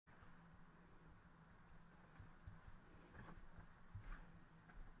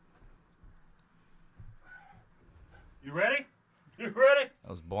You ready? You ready? I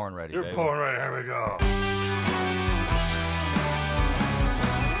was born ready, You're baby. born ready. Here we go.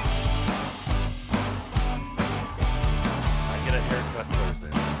 I get a haircut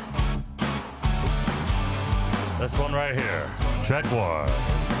Thursday. This one right here. Check one.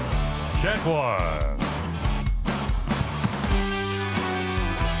 Check one.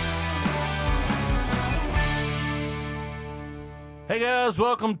 Hey guys,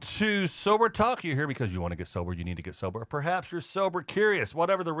 welcome to Sober Talk. You're here because you want to get sober, you need to get sober. Or perhaps you're sober curious,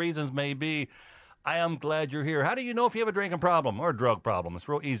 whatever the reasons may be. I am glad you're here. How do you know if you have a drinking problem or a drug problem? It's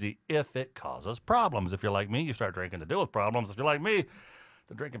real easy if it causes problems. If you're like me, you start drinking to deal with problems. If you're like me,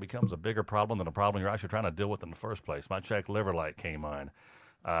 the drinking becomes a bigger problem than a problem you're actually trying to deal with in the first place. My checked liver light came on.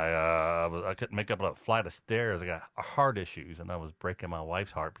 I couldn't make up a flight of stairs. I got heart issues, and I was breaking my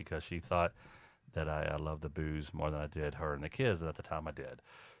wife's heart because she thought that I loved the booze more than I did her and the kids, and at the time I did.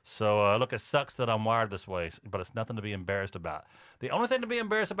 So, look, it sucks that I'm wired this way, but it's nothing to be embarrassed about. The only thing to be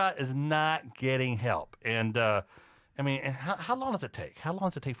embarrassed about is not getting help. And, how long does it take? How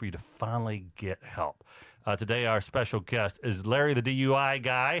long does it take for you to finally get help? Today, our special guest is Larry, the DUI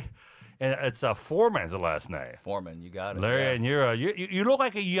guy. And it's Forman's the last name. Forman, you got it. Larry, yeah. and you look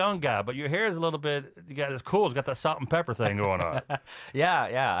like a young guy, but your hair is a little bit, it's cool. It's got that salt and pepper thing going on.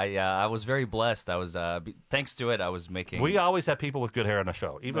 I was very blessed. I was, thanks to it, I was making... We always have people with good hair on the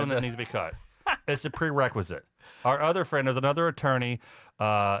show, even when it needs to be cut. It's a prerequisite. Our other friend is another attorney.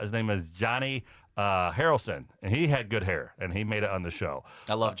 His name is Johnny Harrelson, and he had good hair, and he made it on the show.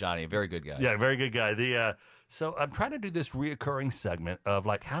 I love Johnny. Very good guy. Yeah, very good guy. So I'm trying to do this reoccurring segment of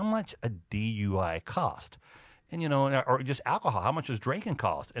like how much a DUI cost, and or just alcohol. How much does drinking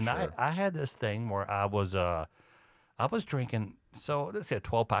cost? And Sure. I had this thing where I was drinking. So let's say a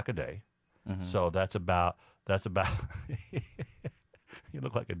 12-pack a day. Mm-hmm. So that's about. You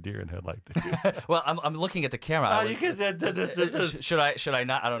look like a deer in headlight. Well, I'm looking at the camera. Should I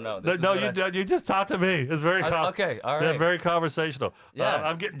not? I don't know. You just talk to me. It's very okay. All right. Yeah, very conversational. Yeah.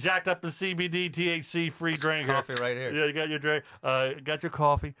 I'm getting jacked up in CBD, THC free drink. Coffee right here. Yeah, you got your drink. Got your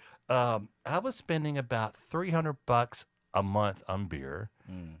coffee. I was spending about $300 a month on beer.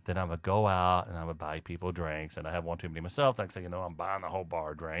 Then I would go out and I would buy people drinks, and I have one too many myself. Next thing you know, I'm buying the whole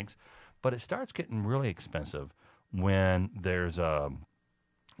bar of drinks. But it starts getting really expensive when there's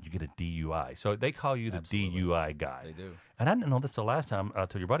you get a DUI. So they call you the Absolutely. DUI guy. They do. And I didn't know this the last time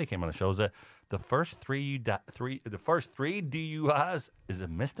till your buddy came on the show. Is that the first three DUIs is a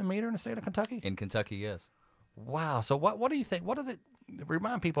misdemeanor in the state of Kentucky? In Kentucky, yes. Wow. So what do you think? What does it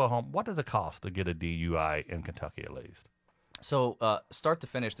remind people at home? What does it cost to get a DUI in Kentucky at least? So start to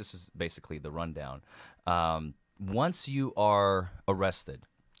finish, this is basically the rundown. Once you are arrested,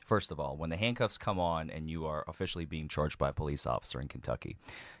 first of all, when the handcuffs come on and you are officially being charged by a police officer in Kentucky,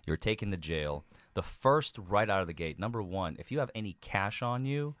 you're taken to jail. The first right out of the gate, number one, if you have any cash on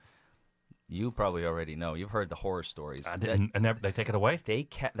you, you probably already know. You've heard the horror stories. They take it away?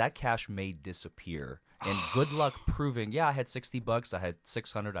 That cash may disappear. And good luck proving, I had $60, I had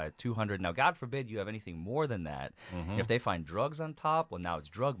 $600, I had $200. Now, God forbid you have anything more than that. Mm-hmm. If they find drugs on top, well, now it's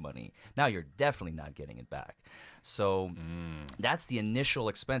drug money. Now you're definitely not getting it back. So that's the initial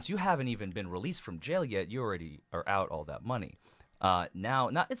expense. You haven't even been released from jail yet. You already are out all that money.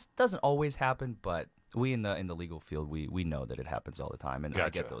 Now, it doesn't always happen, but we in the legal field, we know that it happens all the time, and Gotcha. I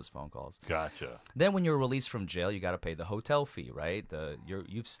get those phone calls. Gotcha. Then when you're released from jail, you got to pay the hotel fee, right?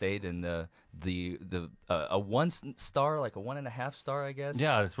 You've stayed in a 1 star, like a 1.5 star, I guess.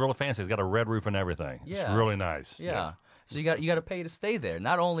 Yeah, it's really fancy. It's got a red roof and everything. Yeah. It's really nice. Yeah. So you got to pay to stay there.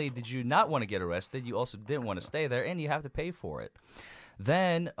 Not only did you not want to get arrested, you also didn't want to stay there, and you have to pay for it.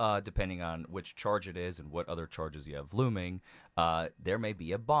 Then, depending on which charge it is and what other charges you have looming, there may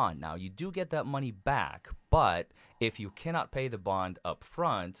be a bond. Now, you do get that money back, but if you cannot pay the bond up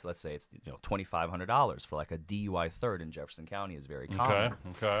front, let's say it's $2,500 for like a DUI third in Jefferson County is very common.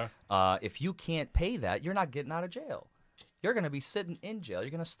 Okay. If you can't pay that, you're not getting out of jail. You're going to be sitting in jail.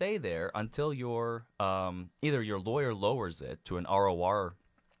 You're going to stay there until either your lawyer lowers it to an ROR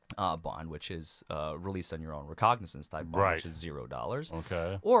bond, which is released on your own recognizance type bond, Right. which is $0.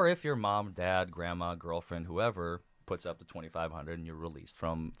 Okay. Or if your mom, dad, grandma, girlfriend, whoever puts up to $2,500 and you're released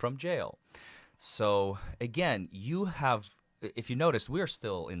from jail. So again, if you notice, we're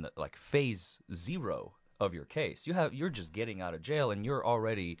still in the phase 0 of your case. You're just getting out of jail and you're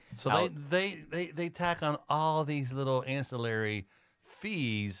already out. They tack on all these little ancillary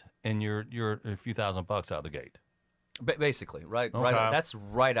fees and you're a few $1,000 out of the gate. Basically, right? Okay. Right. That's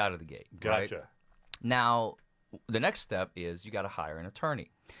right out of the gate. Gotcha. Right? Now, the next step is you got to hire an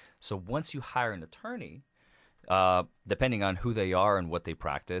attorney. So once you hire an attorney, depending on who they are and what they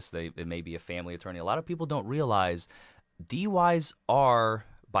practice, it may be a family attorney. A lot of people don't realize DUIs are,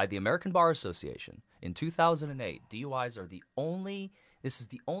 by the American Bar Association, in 2008, DUIs are this is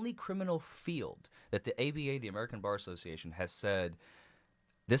the only criminal field that the ABA, the American Bar Association, has said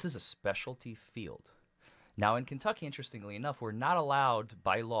this is a specialty field. Now, in Kentucky, interestingly enough, we're not allowed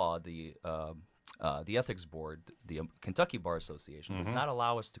by law, the ethics board, the Kentucky Bar Association, does not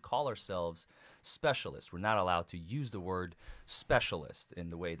allow us to call ourselves specialists. We're not allowed to use the word specialist in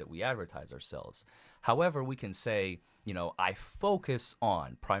the way that we advertise ourselves. However, we can say, I focus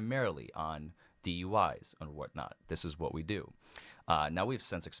primarily on DUIs and whatnot. This is what we do. Now, we've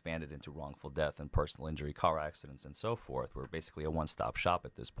since expanded into wrongful death and personal injury, car accidents, and so forth. We're basically a one-stop shop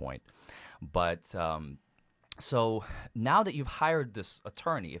at this point. But so now that you've hired this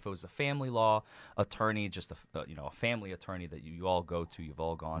attorney, if it was a family law attorney, just a family attorney that you all go to, you've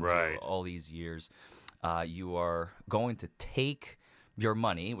all gone to all these years, you are going to take your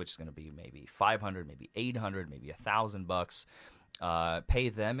money, which is going to be maybe $500, maybe $800, maybe $1,000, pay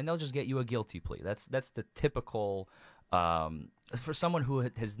them, and they'll just get you a guilty plea. That's the typical. For someone who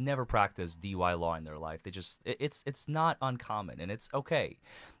has never practiced DUI law in their life, it's not uncommon, and it's okay.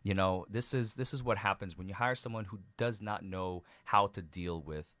 This is what happens when you hire someone who does not know how to deal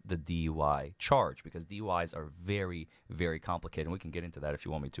with the DUI charge, because DUIs are very, very complicated. And we can get into that if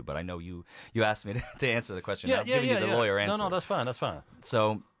you want me to, but I know you asked me to answer the question. I'm giving you the lawyer answer. No, that's fine. That's fine.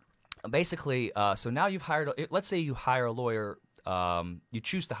 So basically, so now you've hired. Let's say you hire a lawyer. You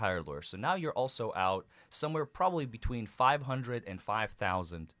choose to hire a lawyer. So now you're also out somewhere probably between $500 and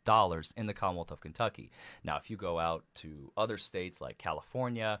 $5,000 in the Commonwealth of Kentucky. Now, if you go out to other states like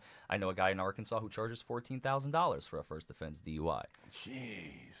California, I know a guy in Arkansas who charges $14,000 for a first offense DUI.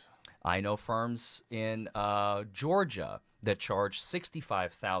 Jeez. I know firms in Georgia that charge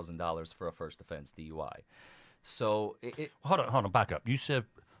 $65,000 for a first offense DUI. So hold on, back up. You said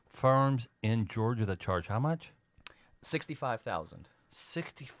firms in Georgia that charge how much? $65,000.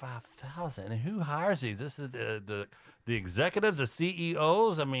 $65,000. And who hires these? This is the executives, the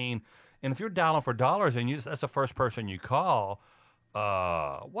CEOs. I mean, and if you're dialing for dollars and that's the first person you call,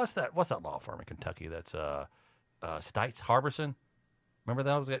 what's that law firm in Kentucky? That's Stites Harbison. Remember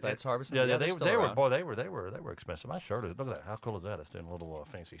that? Stites Harbison. Yeah, they were expensive. My shirt is, look at that. How cool is that? It's doing a little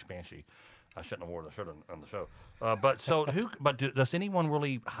fancy spancy. I shouldn't have worn the shirt on the show. Does anyone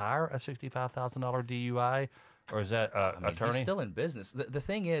really hire a $65,000 DUI? Or is that attorney? He's still in business. The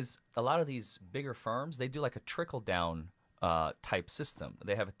thing is, a lot of these bigger firms, they do like a trickle-down type system.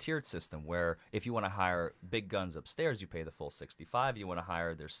 They have a tiered system where if you want to hire big guns upstairs, you pay the full $65. You want to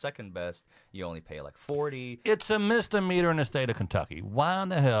hire their second best, you only pay like $40. It's a misdemeanor in the state of Kentucky. Why in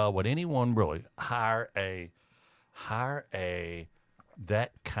the hell would anyone really hire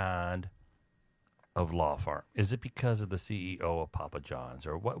that kind of law firm? Is it because of the CEO of Papa John's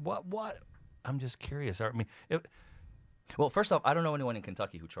or what? I'm just curious. I mean, well, first off, I don't know anyone in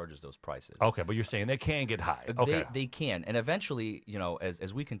Kentucky who charges those prices. Okay, but you're saying they can get high. Okay. They can, and eventually,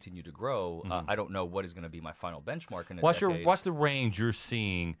 as we continue to grow, I don't know what is going to be my final benchmark in a decade. What's the range you're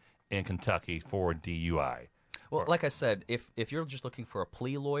seeing in Kentucky for DUI? Well, like I said, if you're just looking for a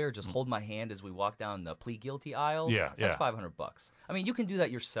plea lawyer, just hold my hand as we walk down the plea guilty aisle. That's $500. I mean, you can do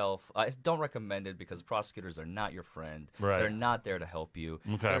that yourself. I don't recommend it because prosecutors are not your friend. Right. They're not there to help you.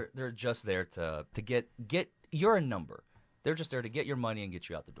 Okay. They're just there to get you're a number. They're just there to get your money and get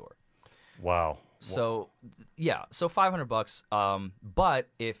you out the door. Wow. So so $500. But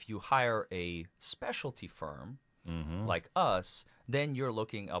if you hire a specialty firm like us, then you're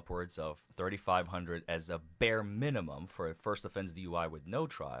looking upwards of $3,500 as a bare minimum for a first offense DUI with no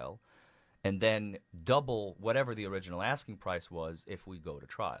trial, and then double whatever the original asking price was if we go to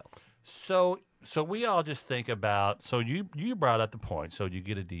trial. So we all just think about, so you brought up the point, so you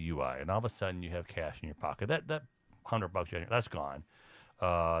get a DUI, and all of a sudden you have cash in your pocket. That $100, that's gone.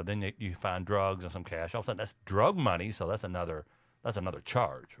 Then you find drugs and some cash. All of a sudden that's drug money, so that's another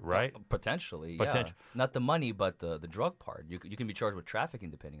charge, right? Potentially, yeah. Not the money, but the drug part. You can be charged with trafficking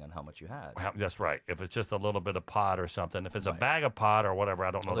depending on how much you had. That's right. If it's just a little bit of pot or something, if it's a bag of pot or whatever,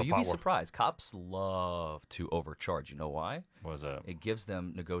 I don't know. Although you'd be surprised. Cops love to overcharge. You know why? What is that? It gives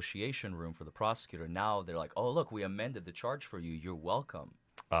them negotiation room for the prosecutor. Now they're like, oh, look, we amended the charge for you. You're welcome.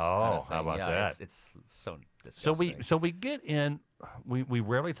 Oh, how about that? It's so disgusting. So we get in. We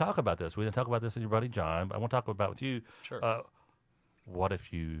rarely talk about this. We didn't talk about this with your buddy John, but I want to talk about it with you. Sure. What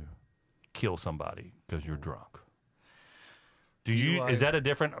if you kill somebody because you're drunk? Is that a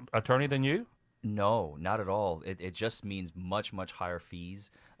different attorney than you? No, not at all. It just means much, much higher fees.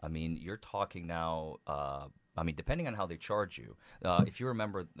 I mean, you're talking now, depending on how they charge you. If you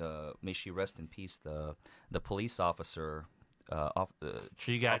remember, may she rest in peace, the police officer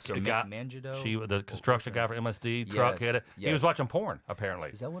She got Officer Mangido. The construction guy for MSD truck hit it. He was watching porn apparently.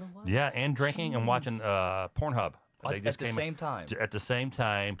 Is that what it was? Yeah, and drinking and watching Pornhub. At the same time. At the same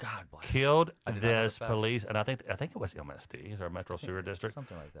time, God bless. killed I did not know this that. police, and I think it was MSD, or Metro Sewer District.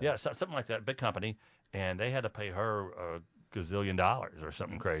 Something like that. Yeah, something like that, big company, and they had to pay her a gazillion dollars or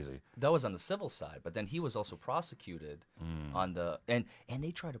something crazy. That was on the civil side, but then he was also prosecuted on the and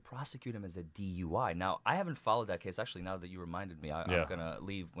they tried to prosecute him as a DUI. Now I haven't followed that case. Actually, now that you reminded me, I'm gonna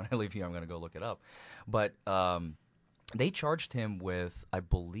leave. When I leave here, I'm gonna go look it up. But they charged him with, I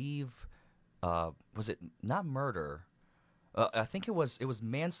believe, was it not murder? I think it was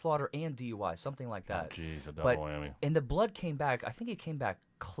manslaughter and DUI, something like that. Oh, jeez, a double whammy. And the blood came back. I think it came back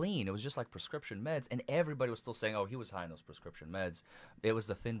clean. It was just like prescription meds, and everybody was still saying, "Oh, he was high on those prescription meds." It was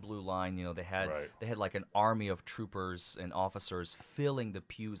the thin blue line. You know, they had like an army of troopers and officers filling the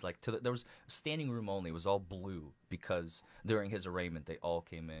pews. Like there was standing room only. It was all blue because during his arraignment, they all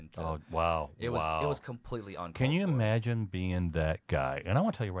came in. Oh wow! It was completely uncalled Can you for. imagine being that guy? And I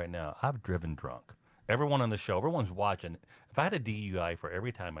want to tell you right now, I've driven drunk. Everyone on the show, everyone's watching. If I had a DUI for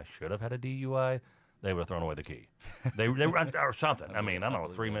every time I should have had a DUI, they would have thrown away the key. They or something. I mean, I don't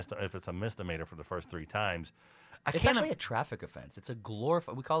know, if it's a misdemeanor for the first 3 times. It's actually a traffic offense. It's a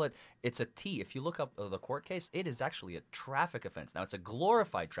glorified. We call it. It's a T. If you look up the court case, it is actually a traffic offense. Now it's a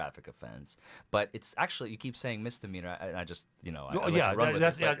glorified traffic offense, but it's actually, you keep saying misdemeanor, and I just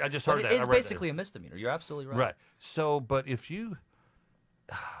I just heard that. It's basically a misdemeanor. You're absolutely right. Right. So, but if you,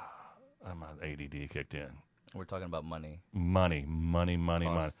 my ADD kicked in. We're talking about money. Money.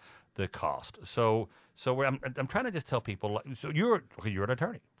 The cost. So I'm trying to just tell people. So you're an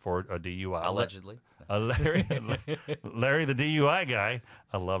attorney for a DUI. Allegedly. Larry the DUI guy.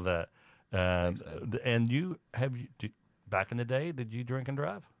 I love that. Thanks, and back in the day, did you drink and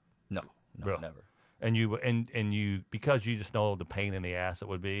drive? No, never. And you because you just know the pain in the ass it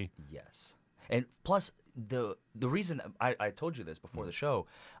would be. Yes. And plus the reason I told you this before the show,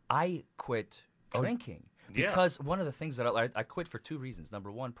 I quit drinking. Because one of the things that I quit for 2 reasons. Number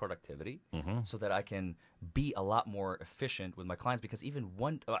one, productivity, so that I can be a lot more efficient with my clients. Because even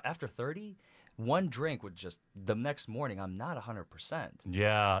after 30, one drink would just, the next morning, I'm not 100%.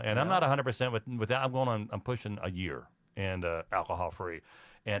 Yeah, and I'm not 100% with that. I'm pushing a year and alcohol free,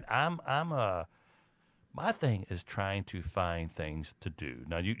 and my thing is trying to find things to do.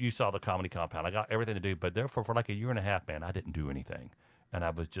 Now you saw the comedy compound. I got everything to do, but therefore for like a year and a half, man, I didn't do anything. And I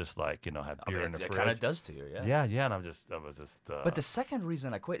was just like, had beer in the fridge. It kind of does to you, yeah. Yeah, and I was just. But the second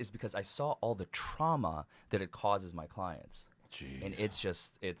reason I quit is because I saw all the trauma that it causes my clients. Jeez. And it's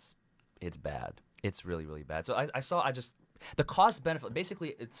just, it's bad. It's really, really bad. So the cost benefit,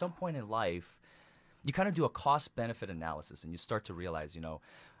 basically at some point in life, you kind of do a cost benefit analysis and you start to realize,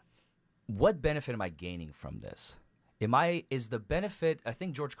 what benefit am I gaining from this? Is the benefit, I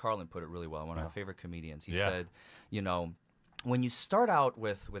think George Carlin put it really well, one of my favorite comedians. He said, when you start out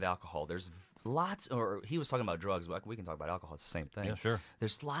with alcohol, there's lots, or he was talking about drugs, but we can talk about alcohol, it's the same thing. Yeah, sure.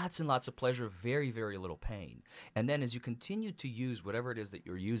 There's lots and lots of pleasure, very, very little pain. And then as you continue to use whatever it is that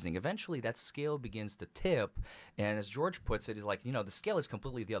you're using, eventually that scale begins to tip. And as George puts it, he's like, the scale is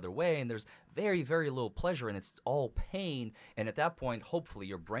completely the other way, and there's very, very little pleasure, and it's all pain. And at that point, hopefully,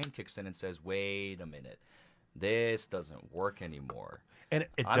 your brain kicks in and says, wait a minute, this doesn't work anymore. And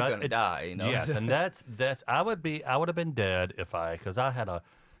I'm gonna die, Yes, and that's I would have been dead because I had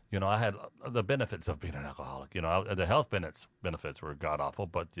I had the benefits of being an alcoholic. The health benefits were god awful,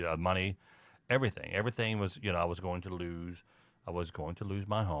 but money, everything was. I was going to lose. I was going to lose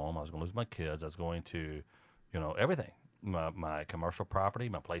my home. I was going to lose my kids. I was going to, everything. My commercial property,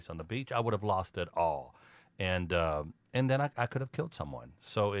 my place on the beach. I would have lost it all, and then I could have killed someone.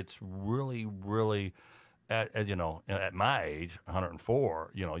 So it's really, really. At my age,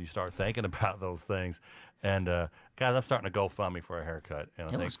 104, you start thinking about those things. And guys, I'm starting to GoFundMe for a haircut.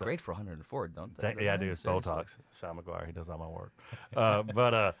 And it looks great for 104, don't they? Yeah, I do. It's Botox. Sean McGuire, he does all my work.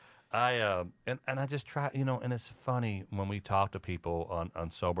 I just try, and it's funny when we talk to people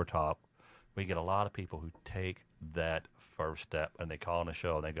on Sober Talk, we get a lot of people who take that first step and they call on the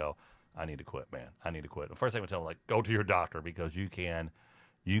show and they go, I need to quit, man. I need to quit. The first thing we tell them, go to your doctor because you can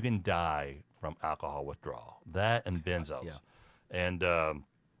die from alcohol withdrawal. That and benzos. Yeah. And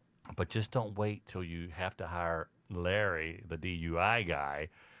but just don't wait till you have to hire Larry, the DUI guy,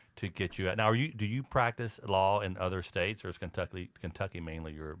 to get you out. Now, do you practice law in other states, or is Kentucky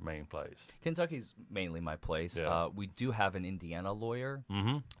mainly your main place? Kentucky's mainly my place. Yeah. We do have an Indiana lawyer,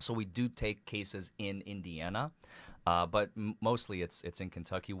 so we do take cases in Indiana. But mostly it's in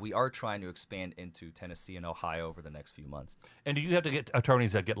Kentucky. We are trying to expand into Tennessee and Ohio over the next few months. And do you have to get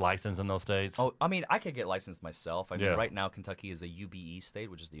attorneys that get licensed in those states? Oh, I mean, I could get licensed myself. I mean, Yeah. right now Kentucky is a UBE state,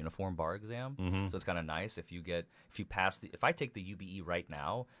 which is the Uniform Bar Exam. So it's kind of nice if you pass if I take the UBE right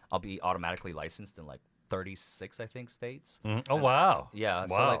now, I'll be automatically licensed in like 36, I think, states. Oh, wow. Yeah,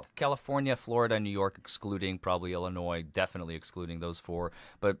 so Wow. like California, Florida, New York, excluding probably Illinois, definitely excluding those 4.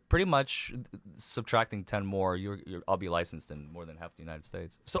 But pretty much subtracting 10 more, I'll be licensed in more than half the United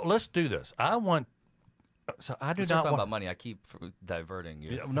States. So let's do this. I do We're not still talking want about money. I keep diverting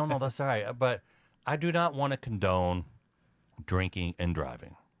you. No, that's all right. But I do not want to condone drinking and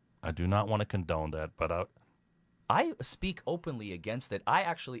driving. I do not want to condone that. But I speak openly against it. I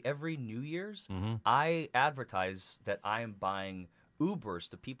actually, every New Year's, I advertise that I am buying Ubers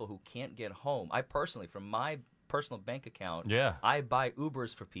to people who can't get home. I personally, from my personal bank account, Yeah. I buy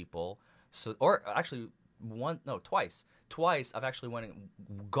Ubers for people. So, or actually, twice. Twice, I've actually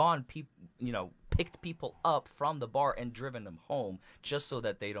picked people up from the bar and driven them home just so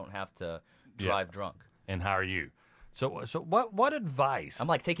that they don't have to drive drunk. And how are you? So what advice? I'm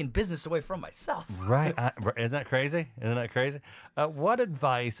like taking business away from myself. Right. Isn't that crazy? Isn't that crazy? What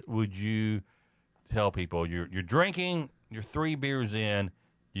advice would you tell people? You're drinking, you're 3 beers in,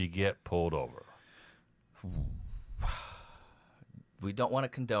 you get pulled over. We don't want to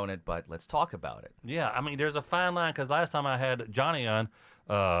condone it, but let's talk about it. Yeah, I mean, there's a fine line because last time I had Johnny on,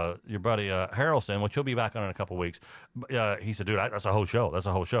 your buddy Harrelson, which he'll be back on in a couple weeks, he said, "Dude, that's a whole show. That's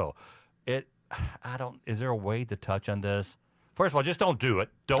a whole show." Is there a way to touch on this? First of all, just don't do it.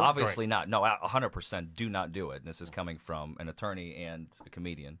 Don't Obviously drink. not. No, 100% do not do it. And this is coming from an attorney and a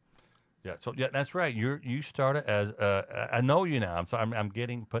comedian. Yeah, so that's right. You started as I know you now. I'm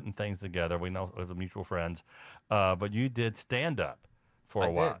putting things together. We know as mutual friends, but you did stand up for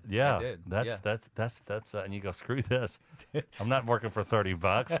a while. Did. Yeah, I did. That's and you go, screw this. I'm not working for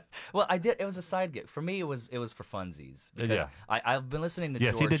 $30. Well, I did. It was a side gig for me. It was for funsies because I've been listening to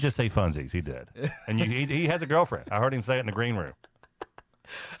Yes, George. he did just say funsies. He did, and he has a girlfriend. I heard him say it in the green room.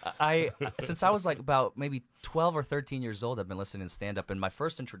 Since I was like about maybe 12 or 13 years old, I've been listening to stand up, and my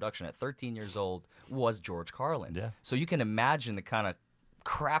first introduction at 13 years old was George Carlin. Yeah. So you can imagine the kind of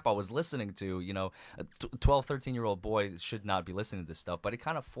crap I was listening to. You know, a 12, 13-year-old boy should not be listening to this stuff, but it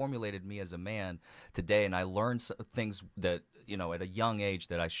kind of formulated me as a man today, and I learned things that, you know, at a young age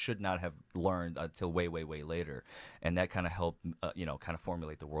that I should not have learned until way, way, way later, and that kind of helped, kind of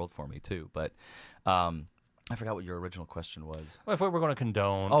formulate the world for me too. But I forgot what your original question was. Well, if we were going to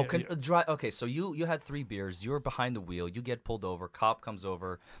condone, Okay, so you had 3 beers, you were behind the wheel, you get pulled over, cop comes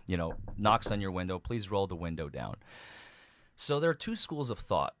over, knocks on your window, please roll the window down. So there are 2 schools of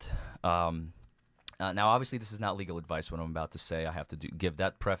thought. Now, obviously, this is not legal advice, what I'm about to say. I have to give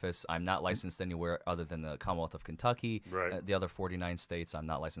that preface. I'm not licensed anywhere other than the Commonwealth of Kentucky. Right. The other 49 states, I'm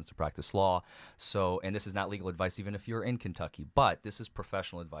not licensed to practice law. And this is not legal advice even if you're in Kentucky. But this is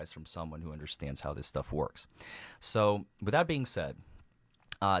professional advice from someone who understands how this stuff works. So with that being said,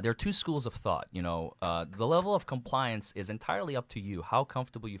 there are 2 schools of thought. The level of compliance is entirely up to you. How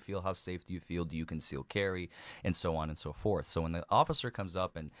comfortable you feel, how safe do you feel, do you conceal carry, and so on and so forth. So when the officer comes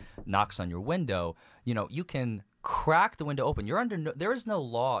up and knocks on your window, you can crack the window open. There is no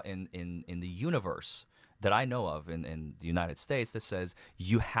law in the universe that I know of in the United States that says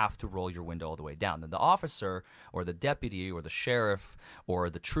you have to roll your window all the way down. Then the officer or the deputy or the sheriff or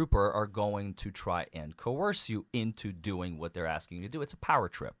the trooper are going to try and coerce you into doing what they're asking you to do. It's a power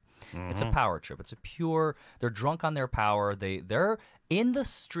trip. It's a power trip. It's a pure, they're drunk on their power. They're in the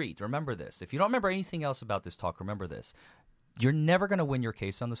street. Remember this. If you don't remember anything else about this talk, remember this. You're never going to win your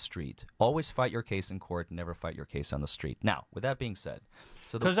case on the street. Always fight your case in court. Never fight your case on the street. Now, with that being said,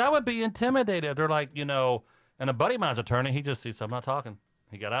 because I would be intimidated. They're like, and a buddy of mine's attorney, he said, I'm not talking.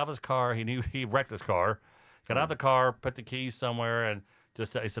 He got out of his car. He knew he wrecked his car. Got out of the car, put the keys somewhere, and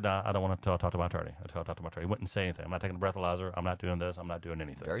just he said, I don't want to talk to my attorney. He wouldn't say anything. I'm not taking a breathalyzer. I'm not doing this. I'm not doing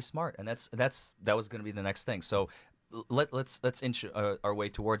anything. Very smart. And that was going to be the next thing. So let's inch our way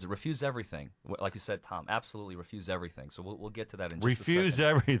towards it. Refuse everything. Like you said, Tom, absolutely refuse everything. So we'll get to that in just a second. Refuse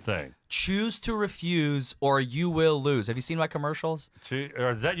everything. Choose to refuse or you will lose. Have you seen my commercials?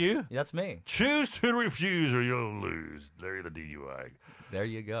 Or is that you? Yeah, that's me. Choose to refuse or you'll lose. Larry the DUI. There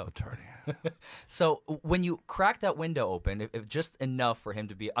you go. Attorney. So when you crack that window open, if just enough for him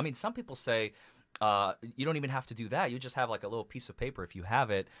to be, some people say, you don't even have to do that. You just have like a little piece of paper, if you have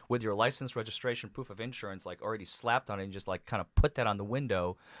it, with your license, registration, proof of insurance, like already slapped on it, and just like kind of put that on the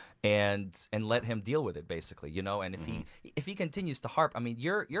window, and let him deal with it, basically, you know. And if he continues to harp, I mean,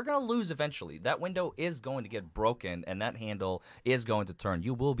 you're going to lose eventually. That window is going to get broken, and that handle is going to turn.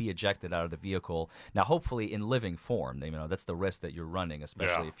 You will be ejected out of the vehicle. Now, hopefully, in living form. You know, that's the risk that you're running,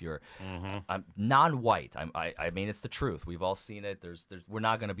 especially if you're non-white. I mean, it's the truth. We've all seen it. We're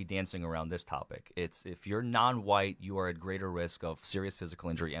not going to be dancing around this topic. It's if you're non-white, you are at greater risk of serious physical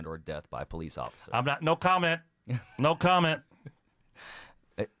injury and or death by a police officer. I'm not. No comment. No comment.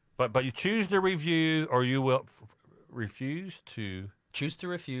 But you choose to review, or you will refuse to choose to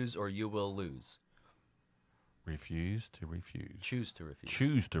refuse, or you will lose. Refuse to refuse. Choose to refuse.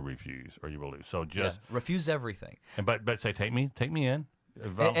 Choose to refuse, or you will lose. So just refuse everything. And but say take me in.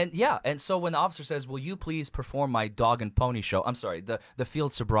 And so when the officer says, "Will you please perform my dog and pony show?" I'm sorry, the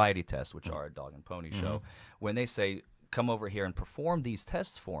field sobriety tests, which are a dog and pony show. When they say, "Come over here and perform these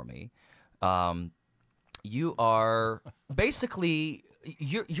tests for me," you are basically.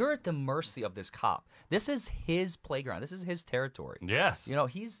 You're at the mercy of this cop. This is his playground. This is his territory. Yes. You know,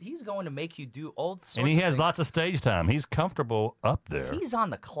 he's going to make you do all sorts of things. And he has lots of stage time. He's comfortable up there. He's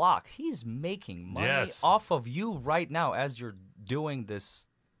on the clock. He's making money off of you right now as you're doing this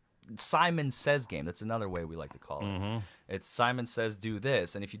Simon Says game. That's another way we like to call it. It's Simon Says do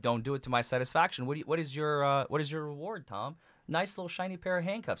this, and if you don't do it to my satisfaction, what is your reward, Tom? Nice little shiny pair of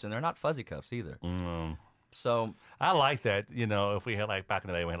handcuffs, and they're not fuzzy cuffs either. So I like that. You know, if we had like back in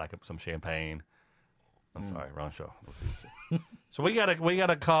the day, we had like some champagne. I'm sorry, wrong show. So we got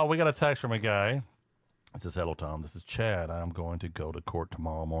a call. We got a text from a guy. It says, "Hello, Tom. This is Chad. I'm going to go to court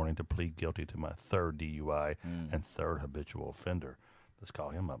tomorrow morning to plead guilty to my third DUI and third habitual offender." Let's call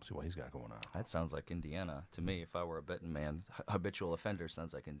him up, see what he's got going on. That sounds like Indiana to me. If I were a betting man, habitual offender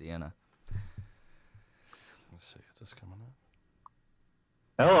sounds like Indiana. Let's see. Is this coming up?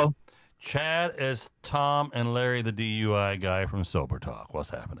 Hello. Chad, is Tom and Larry the DUI guy from Sober Talk. What's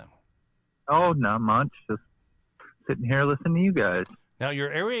happening? Oh, not much. Just sitting here listening to you guys. Now,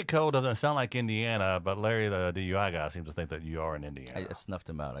 your area code doesn't sound like Indiana, but Larry, the DUI guy, seems to think that you are in Indiana. I snuffed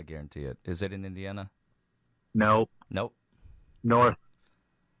him out. I guarantee it. Is it in Indiana? No. Nope. North.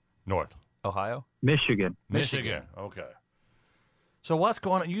 Ohio? Michigan. Okay. So what's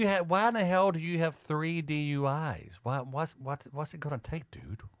going on? Why in the hell do you have 3 DUIs? What's it going to take,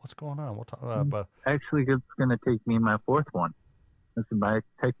 dude? What's going on? We'll talk about. Actually, it's going to take me my 4th one. This is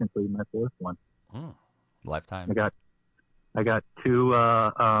technically my 4th one. Lifetime. I got 2,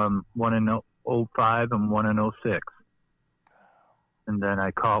 one in 05 and one in 06. And then I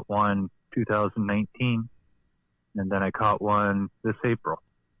caught one 2019, and then I caught one this April.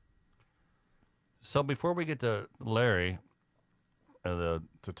 So before we get to Larry, to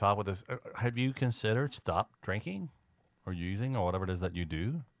talk with this, have you considered stop drinking or using or whatever it is that you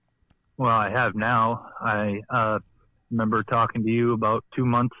do? Well, I have now. I remember talking to you about 2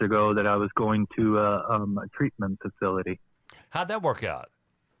 months ago that I was going to a treatment facility. How'd that work out?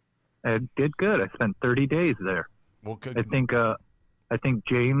 It did good. I spent 30 days there. Well, good. I think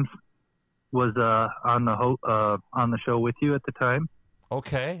James was on the show with you at the time.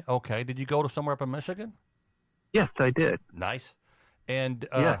 Okay. Did you go to somewhere up in Michigan? Yes, I did. Nice. And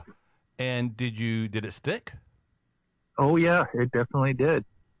yes. And did it stick? Oh yeah, it definitely did.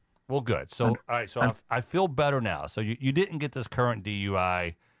 Well, good. So all right. So I feel better now. So you didn't get this current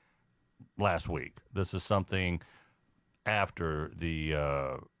DUI last week. This is something after the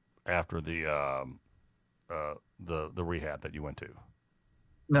rehab that you went to.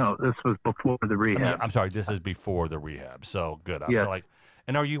 No, this was before the rehab. I'm sorry. This is before the rehab. So good. I feel like.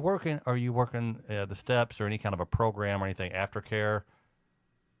 And are you working the steps or any kind of a program or anything, aftercare?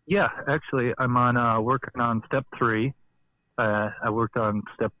 Yeah, actually, I'm on working on step 3. I worked on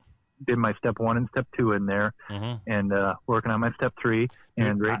did my step 1 and step 2 in there, and working on my step 3.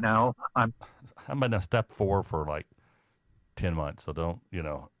 And right now, I'm in a step 4 for like 10 months. So don't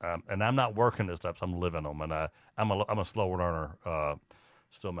and I'm not working the steps. I'm living them, and I'm a slow learner.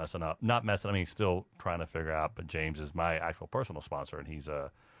 Still messing up. Not messing. I mean, still trying to figure out. But James is my actual personal sponsor, and he's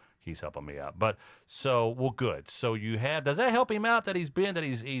helping me out. But good. So does that help him out that he's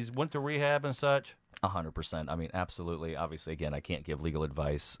went to rehab and such? 100%. I mean, absolutely. Obviously, again, I can't give legal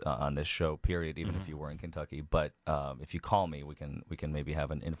advice on this show. Period. Even if you were in Kentucky, but if you call me, we can maybe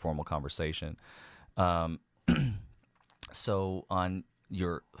have an informal conversation. So on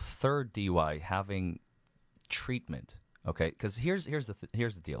your third DUI, having treatment. Okay, because here's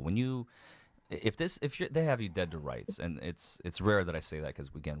the deal. When they have you dead to rights, and it's rare that I say that because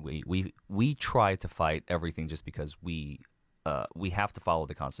again we try to fight everything just because we have to follow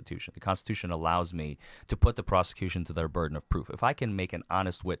the Constitution. The Constitution allows me to put the prosecution to their burden of proof. If I can make an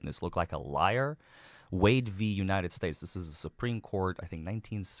honest witness look like a liar, Wade v. United States. This is the Supreme Court, I think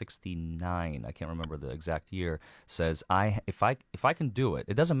 1969. I can't remember the exact year. Says if I can do it,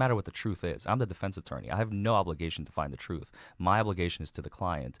 it doesn't matter what the truth is. I'm the defense attorney. I have no obligation to find the truth. My obligation is to the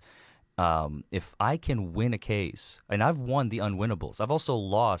client. If I can win a case, and I've won the unwinnables. I've also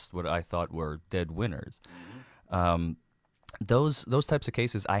lost what I thought were dead winners. Those types of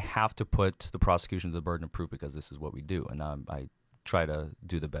cases, I have to put the prosecution to the burden of proof because this is what we do, and I try to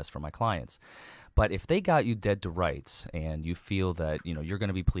do the best for my clients. But if they got you dead to rights and you feel that you're going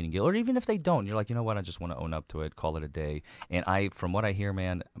to be pleading guilty, or even if they don't, you're like, you know what, I just want to own up to it, call it a day. And from what I hear,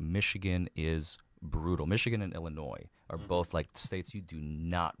 man, Michigan is brutal. Michigan and Illinois are both like states you do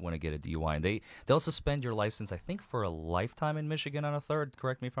not want to get a DUI, and they'll suspend your license, I think, for a lifetime in Michigan on a third.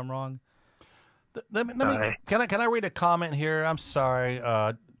 Correct me if I'm wrong. Can I read a comment here? I'm sorry,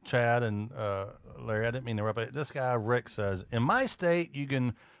 Chad and Larry, I didn't mean to interrupt, but this guy Rick says, in my state, you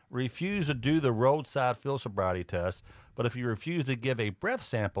can refuse to do the roadside field sobriety test, but if you refuse to give a breath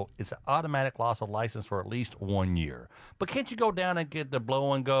sample, it's an automatic loss of license for at least 1 year. But can't you go down and get the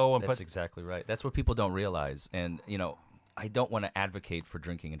blow and go? That's exactly right. That's what people don't realize. And, I don't want to advocate for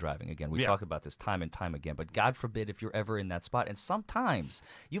drinking and driving again. We talk about this time and time again, but God forbid if you're ever in that spot. And sometimes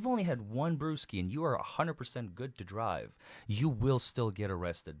you've only had one brewski and you are 100% good to drive. You will still get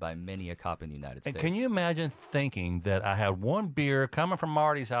arrested by many a cop in the United States. And can you imagine thinking that I had one beer coming from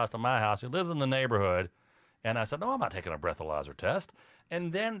Marty's house to my house? He lives in the neighborhood. And I said, no, I'm not taking a breathalyzer test.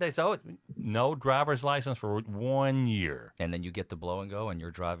 And then they said, oh, no driver's license for 1 year. And then you get the blow and go and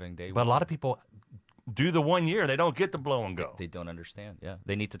you're driving day one. But a lot of people do the 1 year. They don't get the blow and go. They don't understand. Yeah.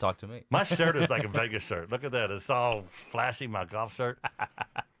 They need to talk to me. My shirt is like a Vegas shirt. Look at that. It's all flashy, my golf shirt.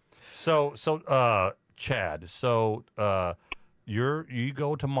 So, Chad, you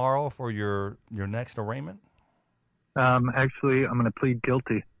go tomorrow for your next arraignment? Actually, I'm going to plead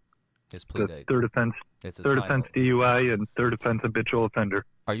guilty. His plea date. Third offense DUI and third offense habitual offender.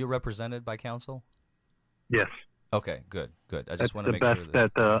 Are you represented by counsel? Yes. Okay, good. I just want to make sure sure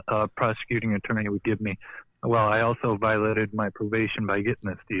that the prosecuting attorney would give me. Well, I also violated my probation by getting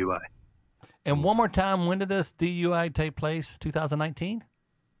this DUI. And one more time, when did this DUI take place? 2019?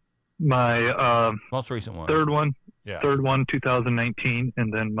 My most recent one. Third one. Yeah. Third one, 2019,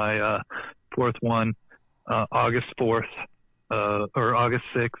 and then my fourth one, August 4th. Or August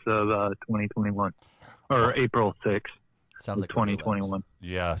 6th of 2021, or April 6th. Sounds like 2021.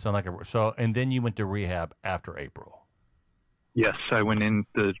 Yeah, sounds like so. And then you went to rehab after April. Yes, I went in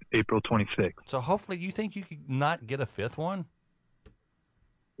the April 26th. So hopefully, you think you could not get a fifth one?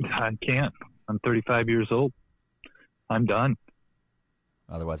 I can't. I'm 35 years old. I'm done.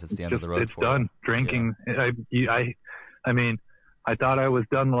 Otherwise, it's the end of the road. It's done. Drinking. Yeah. I mean, I thought I was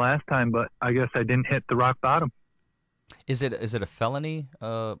done the last time, but I guess I didn't hit the rock bottom. Is it a felony?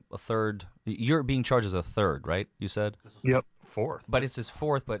 A third? You're being charged as a third, right? You said. Yep. Fourth. But it's his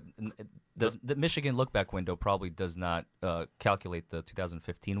fourth. But the Michigan look-back window probably does not calculate the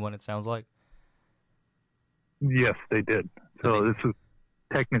 2015 one. It sounds like. Yes, they did. So this is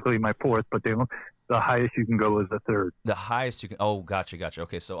technically my fourth, but the highest you can go is a third. The highest you can. Oh, gotcha.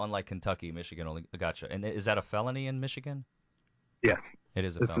 Okay, so unlike Kentucky, Michigan only. Gotcha. And is that a felony in Michigan? Yes. It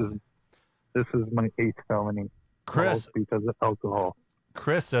is a felony. This is my 8th felony. Chris, because of alcohol.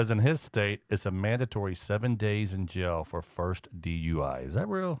 Chris says in his state it's a mandatory 7 days in jail for first DUI. Is that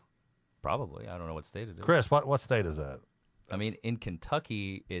real? Probably. I don't know what state it is. Chris, what state is that? I mean, in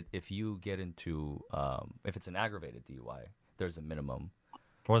Kentucky, if you get into if it's an aggravated DUI, there's a minimum.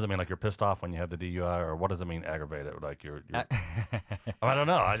 What does it mean? Like you're pissed off when you have the DUI, or what does it mean aggravated? Like you're I don't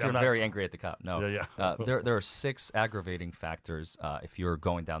know. You're very angry at the cop. No. Yeah. There are 6 aggravating factors. If you're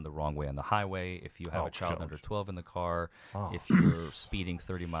going down the wrong way on the highway, if you have a child under 12 in the car, if you're speeding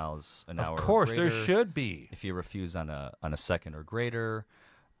 30 miles an hour. Of course, or greater, there should be. If you refuse on a second or greater,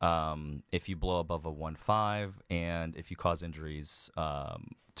 if you blow above a 1.5, and if you cause injuries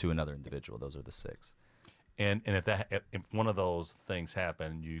to another individual. Those are the 6. And if one of those things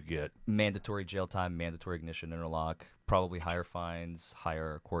happen, you get mandatory jail time, mandatory ignition interlock, probably higher fines,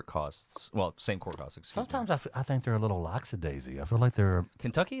 higher court costs. Well, same court costs. Sometimes I think they're a little lackadaisy. I feel like they're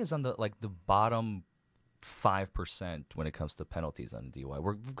Kentucky is on the bottom 5% when it comes to penalties on DUI.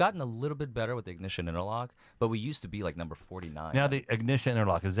 We've gotten a little bit better with the ignition interlock, but we used to be like number 49. Now the ignition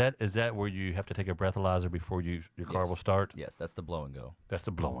interlock, is that where you have to take a breathalyzer before your car will start? Yes, that's the blow and go. That's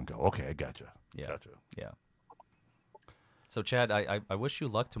the blow and go. Okay, I gotcha. Yeah. Gotcha. Yeah. So Chad, I wish you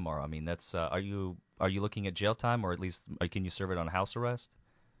luck tomorrow. I mean, that's are you looking at jail time, or at least can you serve it on house arrest?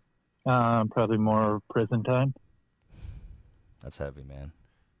 Probably more prison time. That's heavy, man.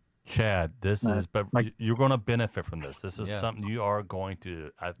 Chad, this My- is, but my- you're going to benefit from this. This is Yeah. something you are going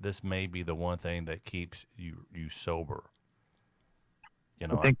to. This may be the one thing that keeps you sober. You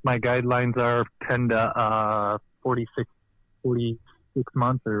know, I think my guidelines are 10 to 46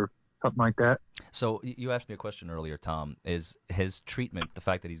 months or something like that. So you asked me a question earlier, Tom. Is his treatment, the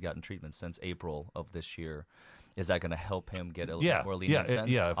fact that he's gotten treatment since April of this year, is that going to help him get a little Yeah, bit more lenient yeah,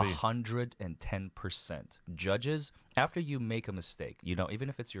 sentence? yeah, if he- 110%. Judges, after you make a mistake, you know, even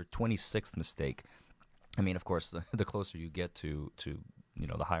if it's your 26th mistake, I mean, of course, the closer you get to you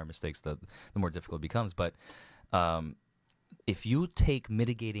know, the higher mistakes, the more difficult it becomes. But if you take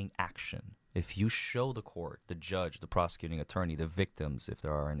mitigating action, if you show the court, the judge, the prosecuting attorney, the victims, if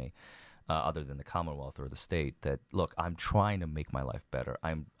there are any, other than the Commonwealth or the state, that look, I'm trying to make my life better.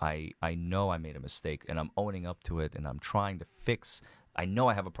 I know I made a mistake, and I'm owning up to it, and I'm trying to fix. I know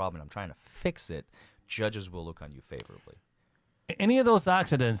I have a problem, and I'm trying to fix it. Judges will look on you favorably. any of those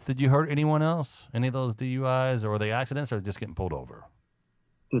accidents, did you hurt anyone else? Any of those DUIs, or were they accidents, or just getting pulled over?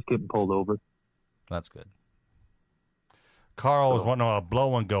 Just getting pulled over. That's good. Carl was So- wanting a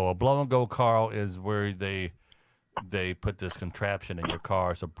blow and go. A blow and go, Carl, is where they put this contraption in your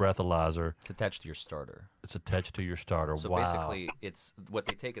car. It's a breathalyzer. It's attached to your starter. It's attached to your starter. So wow. basically, it's what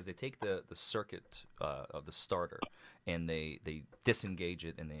they take is they take the circuit of the starter, and they disengage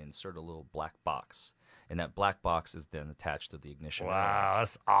it, and they insert a little black box, and that black box is then attached to the ignition. Wow,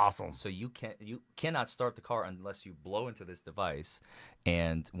 rails. that's awesome. So you cannot start the car unless you blow into this device,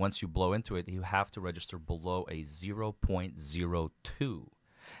 and once you blow into it, you have to register below a 0.02.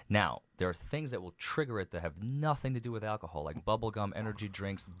 Now, there are things that will trigger it that have nothing to do with alcohol, like bubblegum, energy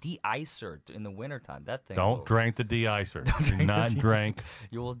drinks, de-icer in the wintertime. That thing. Don't will- drink the de-icer. Do drink the not de- drink.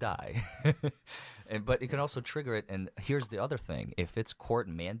 You will die. But it can also trigger it. And here's the other thing: if it's court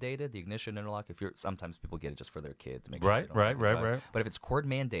mandated, the ignition interlock. Sometimes people get it just for their kid to make sure they Right, don't right, drive. right. But if it's court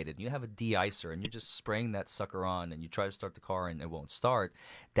mandated, and you have a de-icer, and you're just spraying that sucker on, and you try to start the car and it won't start,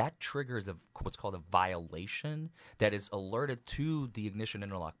 that triggers what's called a violation that is alerted to the ignition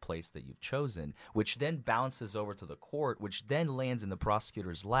interlock place that you've chosen, which then bounces over to the court, which then lands in the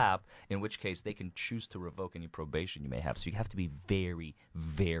prosecutor's lap, in which case they can choose to revoke any probation you may have. So you have to be very,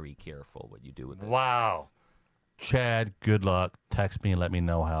 very careful what you do with it. Wow. Chad, good luck. Text me and let me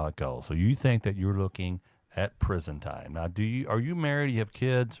know how it goes. So you think that you're looking at prison time. Now, are you married? Do you have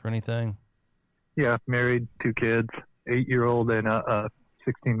kids or anything? Yeah, married, 2 kids, 8-year-old and a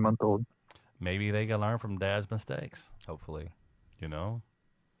 16-month-old. Maybe they can learn from dad's mistakes, Hopefully. you know?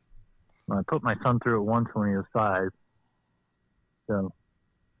 I put my son through it once when he was 5. So,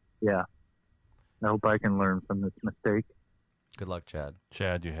 yeah. I hope I can learn from this mistake. Good luck, Chad.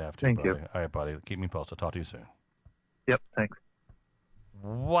 Chad, you have to, Thank buddy. you. All right, buddy. Keep me posted. Talk to you soon. Yep, thanks.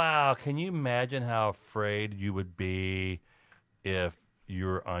 Wow. Can you imagine how afraid you would be if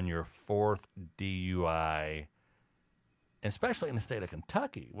you're on your 4th DUI, especially in the state of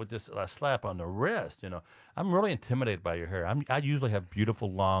Kentucky, with just a slap on the wrist? You know, I'm really intimidated by your hair. I usually have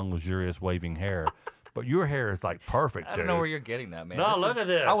beautiful, long, luxurious, waving hair, but your hair is like perfect, I don't know where you're getting that, man. No, look at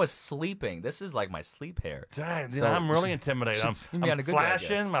this. I was sleeping. This is like my sleep hair. Dang, So I'm you really should- intimidated. should I'm, see me on a good day, I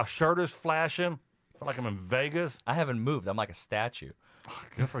flashing. guess. My shirt is flashing. I feel like I'm in Vegas. I haven't moved. I'm like a statue.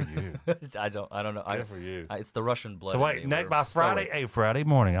 Good for you. I don't know. Good for you. It's the Russian blood. So in wait, me. next We're by Friday, stoic. hey, Friday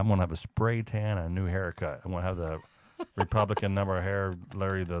morning, I'm gonna have a spray tan and a new haircut. I'm gonna have the Republican number hair,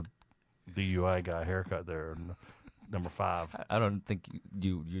 Larry the DUI guy haircut there, number 5. I don't think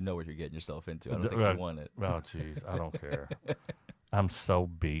you know what you're getting yourself into. I don't think you want it. Oh, jeez, I don't care. I'm so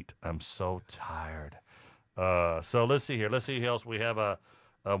beat. I'm so tired. So let's see here. Let's see who else we have.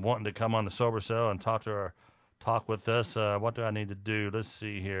 Wanting to come on the sober cell and talk with us. What do I need to do? Let's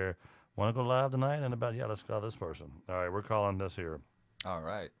see here. Want to go live tonight? And let's call this person. All right, we're calling this here. All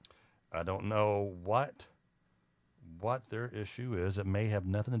right. I don't know what their issue is. It may have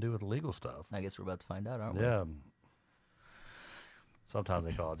nothing to do with legal stuff. I guess we're about to find out, aren't we? Yeah. Sometimes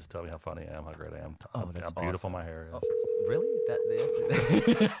they call, just tell me how funny I am, how great I am, Oh, that's how beautiful awesome. my hair is. Oh, really?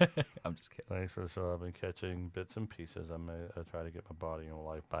 I'm just kidding. Thanks for the show. I've been catching bits and pieces. I try to get my body and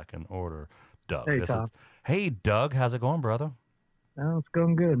life back in order. Doug. Hey, Tom. Hey, Doug. How's it going, brother? Oh, it's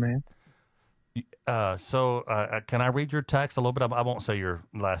going good, man. So can I read your text a little bit? I won't say your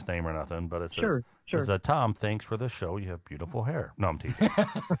last name or nothing, but it says, Sure. It says, Tom, thanks for the show. You have beautiful hair. No, I'm teasing.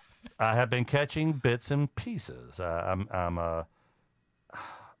 I have been catching bits and pieces.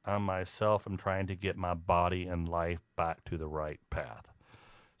 I myself am trying to get my body and life back to the right path.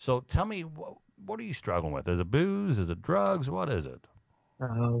 So tell me, what are you struggling with? Is it booze? Is it drugs? What is it?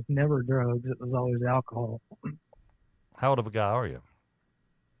 Never drugs. It was always alcohol. How old of a guy are you?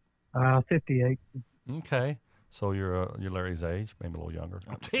 58. Okay. So you're Larry's age, maybe a little younger.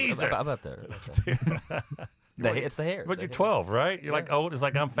 I'm teasing. About there. It's the hair. But the you're hair. 12, right? You're like old. It's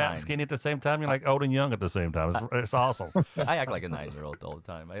like I'm fat and 9. skinny at the same time. You're like old and young at the same time. It's awesome. I act like a 9-year-old all the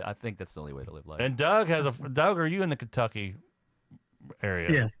time. I think that's the only way to live life. And Doug are you in the Kentucky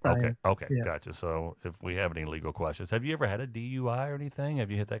area? Yes, I Okay. am. Okay. Yeah. Gotcha. So if we have any legal questions, have you ever had a DUI or anything? Have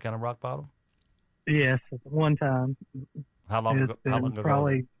you hit that kind of rock bottom? Yes, one time. How long It's ago? How been long ago?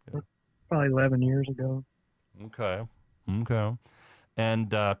 probably Yeah. 11 years ago. Okay. Okay.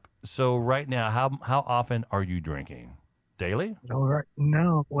 And so right now, how often are you drinking? Daily? All right.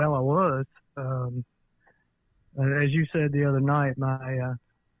 No, well, I was. As you said the other night, my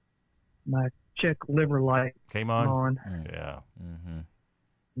check liver light Came on. on? Mm. Yeah. Mm-hmm.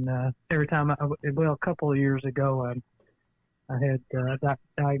 And every time, a couple of years ago, I had got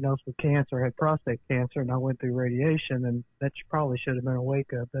diagnosed with cancer, I had prostate cancer, and I went through radiation, and that probably should have been a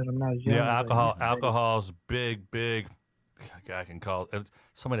wake up that I'm not as young. Yeah, as I used to be. alcohol's big. I can call it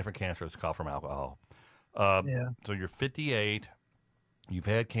so many different cancers call from alcohol. Yeah. So you're 58. You've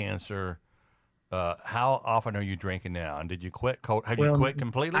had cancer. How often are you drinking now? And did you quit? Have you Well, quit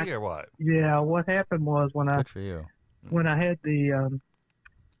completely or what? Yeah. What happened was when Good for you. I had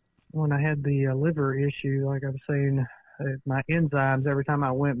the liver issue, like I was saying, my enzymes. Every time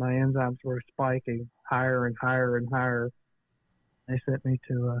I went, my enzymes were spiking higher and higher and higher. They sent me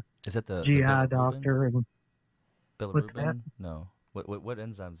to Is it the GI bilirubin? doctor, and what's that? Bilirubin? No. What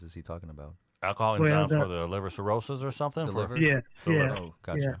enzymes is he talking about? Alcohol Well, enzymes for the liver cirrhosis or something? The For- liver? yeah, yeah, Oh,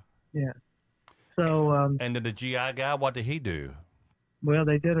 gotcha. yeah. So, And then the GI guy, what did he do? well,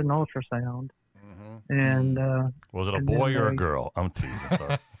 they did an ultrasound, Mm-hmm. and Was it a And boy then or a they- girl? I'm teasing,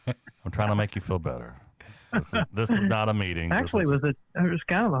 sir. I'm trying to make you feel better. This is not a meeting. actually, This is it was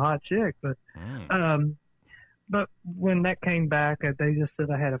kind of a hot chick, but Mm. but when that came back, they just said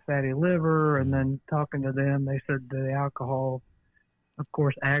I had a fatty liver, and then talking to them, they said the alcohol, of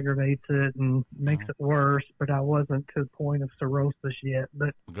course, aggravates it and makes it worse, but I wasn't to the point of cirrhosis yet.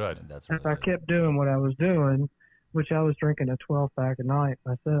 But Good. That's if really I kept doing what I was doing, which I was drinking a 12-pack a night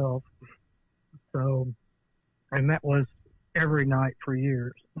myself, so, and that was every night for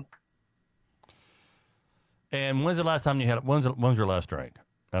years. And when's the last time you had? When's your last drink?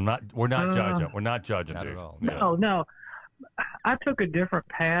 We're not judging. We're not judging, Not dude. at all. Yeah. No, I took a different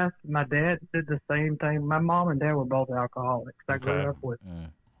path. My dad did the same thing. My mom and dad were both alcoholics. I grew Okay. up with.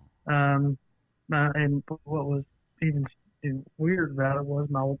 Mm. And what was even weird about it was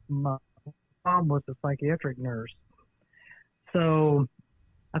my mom was a psychiatric nurse, so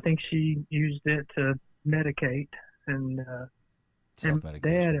I think she used it to medicate. And Self-medication.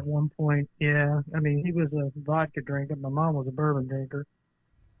 Dad at one point, yeah, I mean he was a vodka drinker. My mom was a bourbon drinker,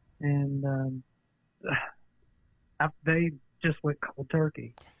 and they just went cold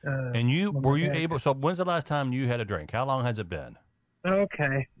turkey. And when were my you dad- able? So when's the last time you had a drink? How long has it been?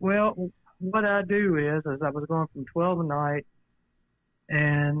 Okay. Well, what I do is I was going from 12 a night,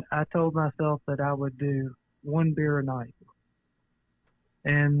 and I told myself that I would do 1 beer a night.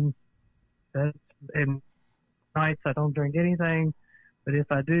 And nights I don't drink anything, but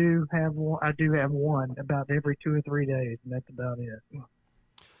if I do have one, I do have one about every 2 or 3 days, and that's about it.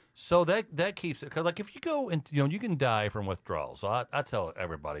 So that keeps it, because like if you go and you can die from withdrawal. So I tell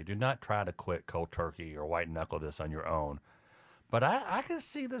everybody, do not try to quit cold turkey or white knuckle this on your own. But I can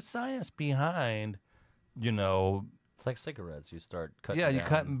see the science behind, It's like cigarettes. You start cutting you're down.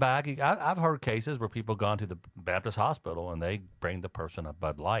 cutting back. I've heard cases where people gone to the Baptist hospital and they bring the person a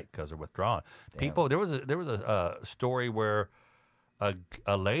Bud Light because they're withdrawing. Damn. People, there was a story where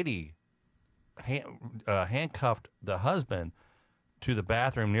a lady handcuffed the husband to the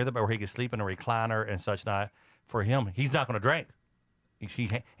bathroom near the bed where he could sleep in a recliner and such. Not for him, he's not going to drink.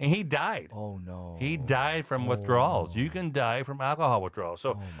 And he died. Oh, no. He died from withdrawals. You can die from alcohol withdrawals.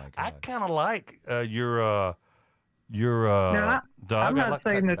 So Oh, my God. I kind of like your Now, Doug. I'm I not like-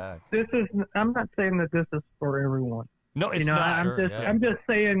 saying cutting that back. this is. I'm not saying that this is for everyone. no, it's You know, not. I'm Sure, just. yeah. I'm just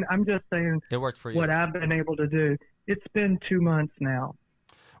saying. I'm just saying It worked for you. what I've been able to do. It's been 2 months now.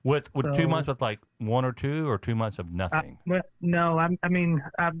 With 2 So- months with like 1 or 2 or 2 months of nothing. Well, no,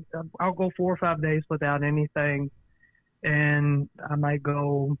 I'll go 4 or 5 days without anything, and I might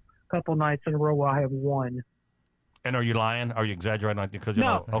go a couple nights in a row. I'll have one. And are you lying? Are you exaggerating? Like, because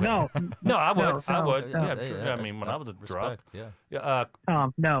No, okay. no, No, I would. No, I no, would. no. Yeah, sure. I mean, when I was a drug. Respect, yeah. Yeah.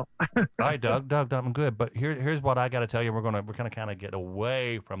 no. All right, Doug, I'm good. But here's what I got to tell you. We're gonna kind of get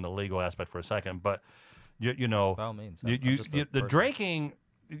away from the legal aspect for a second. But you know, By all means. you, I'm just a the person. drinking.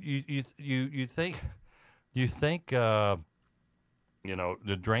 You think the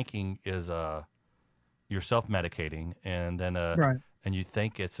drinking is you're self medicating, and then Right. and you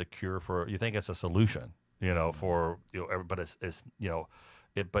think it's a cure for, you think it's a solution. for but it's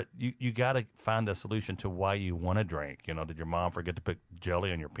but you got to find a solution to why you want to drink. Did your mom forget to put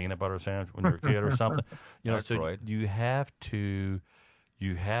jelly on your peanut butter sandwich when you were a kid or something? So Freud. you have to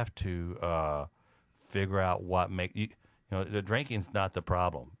figure out what make you. The drinking's not the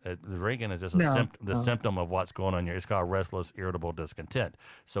problem. The drinking is just the symptom of what's going on here. It's called restless, irritable discontent.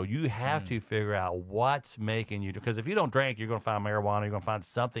 So you have to figure out what's making you. Because if you don't drink, you're going to find marijuana. You're going to find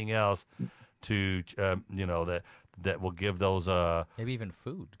something else to that will give those maybe even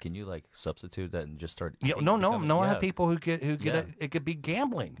food. Can you like substitute that and just start? No. I have people who get it could be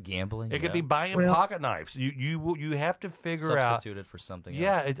gambling. Gambling. It could be buying pocket knives. You have to figure out substitute it for something.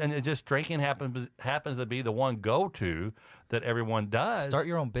 else. And it just drinking happens to be the one go to that everyone does. Start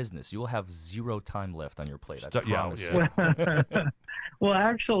your own business. You will have zero time left on your plate. I promise you. Well,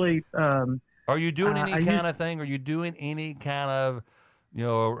 actually, are you doing any kind of thing? Are you doing any kind of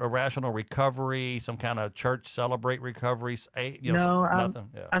irrational recovery, some kind of church celebrate recovery? Nothing.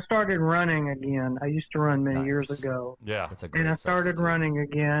 I started running again. I used to run many years ago. Yeah, that's a great and I started running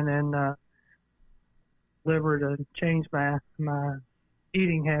again, and delivered to change my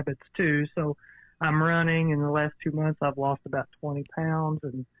eating habits too. So I'm running. In the last 2 months, I've lost about 20 pounds,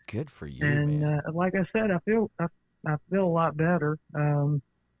 and good for you. And man. Like I said, I feel a lot better. And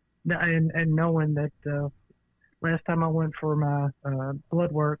knowing that. Last time I went for my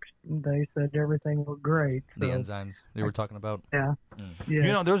blood work, they said everything looked great. The enzymes they were talking about. Yeah.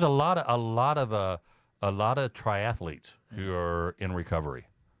 Yeah. There's a lot of triathletes who are in recovery,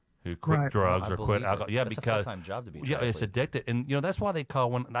 who quit drugs or quit alcohol. Yeah, that's because a full-time job to be. It's addictive, and that's why they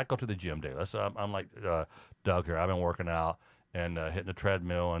call when I go to the gym daily. I'm like Doug here. I've been working out and hitting the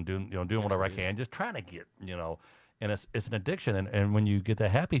treadmill and doing whatever I can, just trying to get And it's an addiction, and when you get the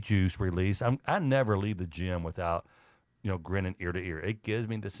happy juice release, I never leave the gym without, grinning ear to ear. It gives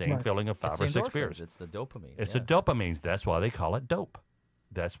me the same feeling of 5 or 6 beers. It's the dopamine. It's the dopamines. That's why they call it dope.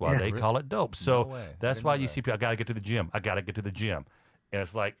 That's why they call it dope. So that's why you see people. I got to get to the gym. I got to get to the gym, and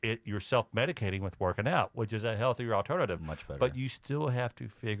it's like you're self-medicating with working out, which is a healthier alternative. Much better. But you still have to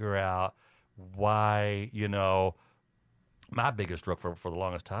figure out why. My biggest drug for the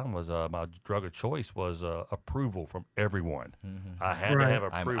longest time was my drug of choice was approval from everyone. Mm-hmm. I had to have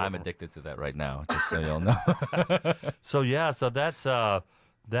approval. I'm addicted to that right now, just so y'all know. So that's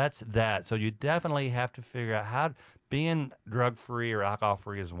that. So you definitely have to figure out how being drug free or alcohol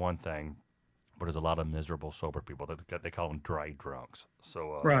free is one thing, but there's a lot of miserable sober people that they call them dry drunks.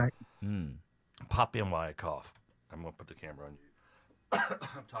 So pop in while I cough. I'm gonna put the camera on you.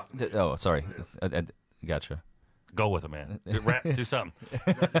 I'm talking. Oh, sorry. I gotcha. Go with it, man. Do something.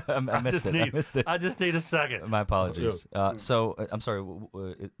 I missed it. I just need a second. My apologies. So I'm sorry.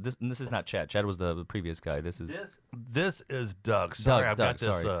 This is not Chad. Chad was the previous guy. This is Doug. Sorry, I've got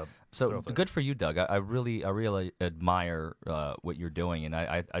this. Sorry. So good for you, Doug. I really admire what you're doing, and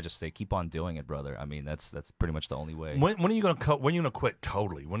I just say keep on doing it, brother. I mean that's pretty much the only way. When are you gonna quit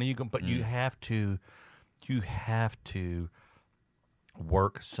totally? When are you gonna? But you have to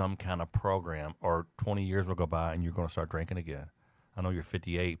work some kind of program, or 20 years will go by and you're going to start drinking again. I know you're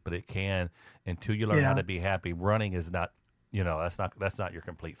 58, but it can until you learn how to be happy. Running is not, that's not your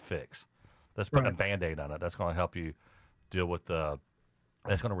complete fix. That's putting a Band-Aid on it. That's going to help you deal with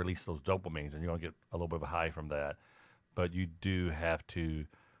that's going to release those dopamines, and you're going to get a little bit of a high from that. But you do have to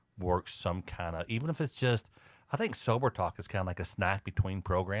work some kind of, even if it's just, I think Sober Talk is kind of like a snack between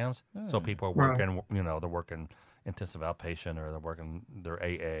programs. So people are working, they're working intensive outpatient, or they're working their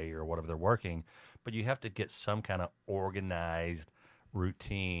AA or whatever they're working, but you have to get some kind of organized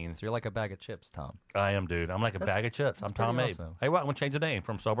routine. So you're like a bag of chips, Tom. I am, dude. I'm like a bag of chips. I'm Tom Mabe. Awesome. Hey, what? I'm going to change the name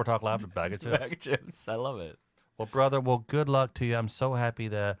from Sober Talk Live to Bag of Chips. Bag of chips. I love it. Well, brother, good luck to you. I'm so happy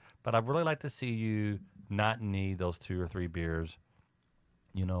but I'd really like to see you not need those 2 or 3 beers,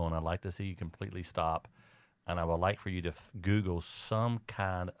 and I'd like to see you completely stop. And I would like for you to Google some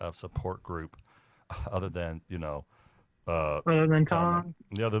kind of support group other than, other than Tom?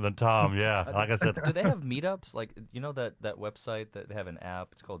 Other than Tom, yeah. Like I said. Do they have meetups? Like, that website that they have an app?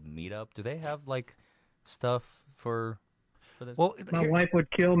 It's called Meetup. Do they have, like, stuff for this? Well, my wife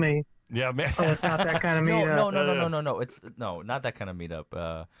would kill me. Yeah, man. Oh, it's not that kind of meetup. No. It's not that kind of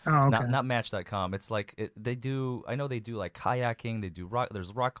meetup. Okay. Not Match.com. It's like they do. I know they do like kayaking. They do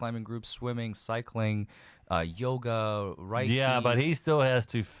there's rock climbing groups, swimming, cycling, yoga, Reiki. Yeah, but he still has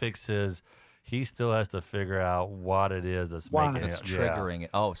to fix his. He still has to figure out what it is that's making it. It's triggering it.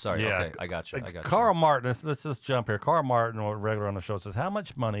 Oh, sorry. Yeah. Okay, I got you. Carl Martin, let's just jump here. Carl Martin, regular on the show, says, how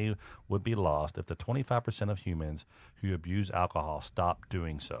much money would be lost if the 25% of humans who abuse alcohol stop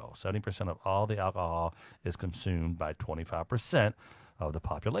doing so? 70% of all the alcohol is consumed by 25% of the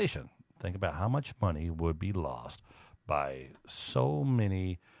population. Think about how much money would be lost by so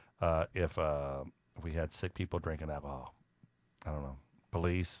many if we had sick people drinking alcohol. I don't know.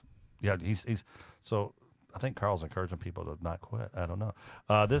 Police. Yeah, he's so. I think Carl's encouraging people to not quit. I don't know.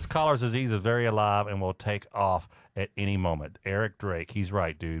 This caller's disease is very alive and will take off at any moment. Eric Drake, he's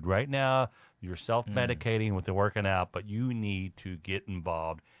right, dude. Right now, you're self-medicating with the working out, but you need to get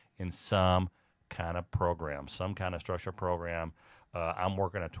involved in some kind of program, some kind of structured program. I'm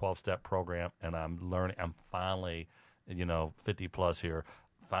working a 12-step program, and I'm learning. I'm finally, 50 plus here,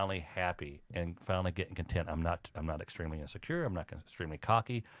 finally happy and finally getting content. I'm not extremely insecure. I'm not extremely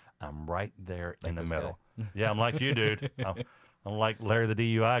cocky. I'm right there in the middle. Yeah, I'm like you, dude. I'm like Larry the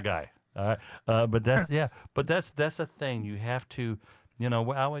DUI guy. All right, but that's the thing. You have to,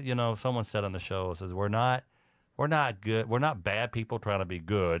 someone said on the show, says we're not good. We're not bad people trying to be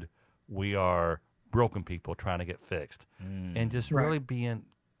good. We are broken people trying to get fixed, and just really being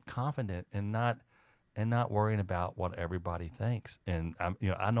confident and not worrying about what everybody thinks. And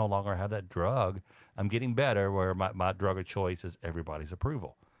I no longer have that drug. I'm getting better where my drug of choice is everybody's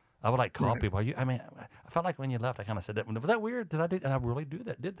approval. I would call people. I felt like when you left, I kind of said that. Was that weird? Did I do? And I really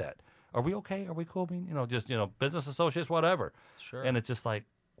did that. Are we okay? Are we cool? Business associates, whatever. Sure. And it's just like,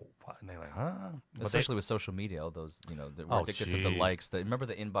 what? And they're like, huh? Especially with social media, all those, that we're addicted to the likes. Remember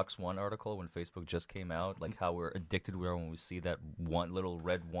the Inbox One article when Facebook just came out? Like how we're addicted we are when we see that one little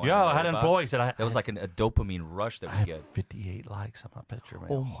red one. Yeah, I had employees that was like a dopamine rush that we get. 58 likes on my picture, man.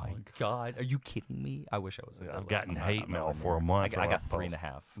 Oh my God. Are you kidding me? I wish I was. I've gotten hate mail for a month. I got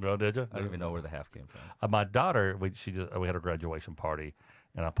 3.5. Oh, did you? I don't even know where the half came from. My daughter, we had a graduation party,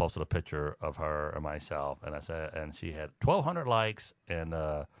 and I posted a picture of her and myself, and she had 1,200 likes and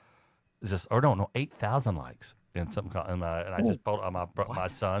 8,000 likes in some. And I just posted on my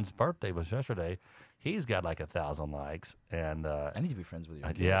son's birthday was yesterday. He's got like 1,000 likes, and I need to be friends with you.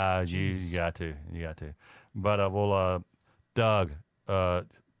 Yeah, you got to. But Doug,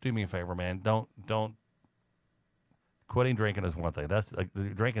 do me a favor, man. Don't. Quitting drinking is one thing.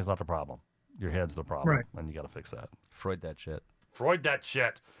 Drinking is not the problem. Your head's the problem, and you got to fix that. Freud that shit. All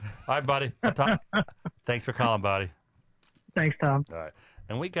right, buddy. Thanks for calling, buddy. Thanks, Tom. All right.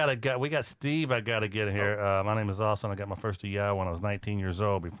 And we got Steve. I got to get here. My name is Austin. I got my first DUI when I was 19 years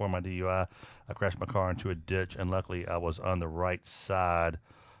old. Before my DUI, I crashed my car into a ditch, and luckily I was on the right side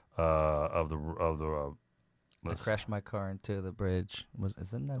of the. I crashed my car into the bridge. I was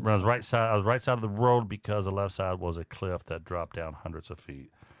right side of the road because the left side was a cliff that dropped down hundreds of feet.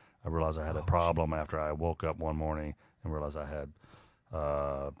 I realized I had a problem after I woke up one morning and realized I had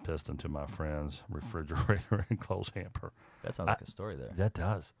pissed into my friend's refrigerator and clothes hamper. That sounds like a story there. That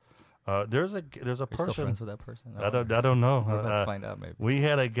does. There's a Are you person. still friends with that person? I don't know. We're about to find out maybe. We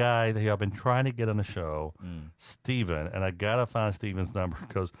had a guy that I've been trying to get on the show, Steven, and I gotta find Steven's number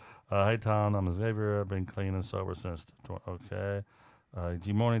because, hey Tom, I'm Xavier. I've been clean and sober since. Okay.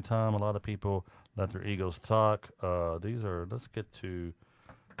 Good morning, Tom. A lot of people let their egos talk. Let's get to.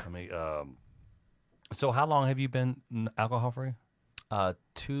 So how long have you been alcohol free?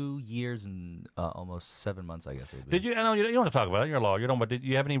 2 years and almost 7 months, I guess it would be. Did you? I know you don't have to talk about it. You're a lawyer. But did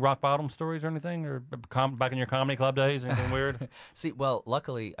you have any rock bottom stories or anything, or back in your comedy club days, anything weird? See, well,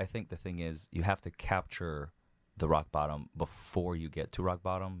 luckily, I think the thing is you have to capture the rock bottom before you get to rock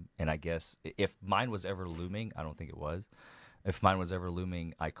bottom. And I guess if mine was ever looming, I don't think it was. If mine was ever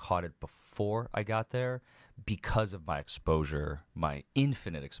looming, I caught it before I got there because of my exposure, my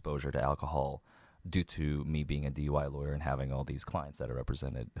infinite exposure to alcohol. Due to me being a DUI lawyer and having all these clients that are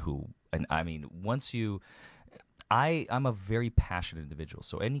represented I'm a very passionate individual.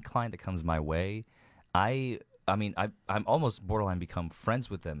 So any client that comes my way, I'm almost borderline become friends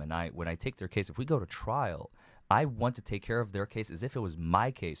with them. And when I take their case, if we go to trial, I want to take care of their case as if it was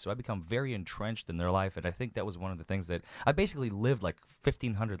my case. So I become very entrenched in their life. And I think that was one of the things that I basically lived like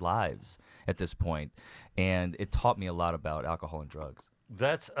 1,500 lives at this point. And it taught me a lot about alcohol and drugs.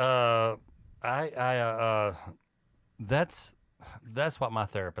 That's that's what my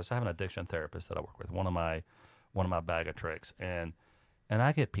therapist. I have an addiction therapist that I work with. One of my bag of tricks, and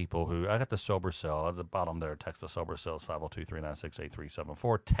I get people who I got the sober cell at the bottom there. Text the sober cells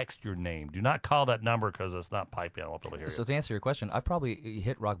 502-396-8374. Text your name. Do not call that number because it's not piping. I won't be able to hear you. So to answer your question, I probably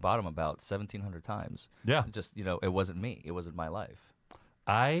hit rock bottom about 1,700 times. Yeah, just it wasn't me. It wasn't my life.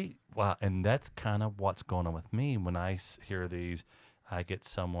 And that's kind of what's going on with me when I hear these. I get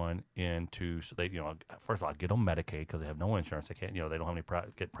someone into, so they, first of all, I get them Medicaid because they have no insurance. They can't, they don't have any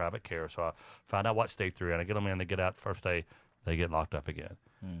get private care. So I find out what state they're in. I get them in. They get out first day, they get locked up again.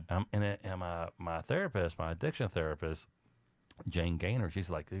 And my therapist, my addiction therapist, Jane Gaynor, she's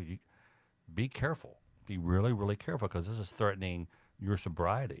like, dude, be careful. Be really, really careful because this is threatening your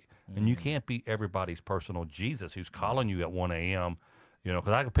sobriety. And you can't be everybody's personal Jesus who's calling you at 1 a.m., you know,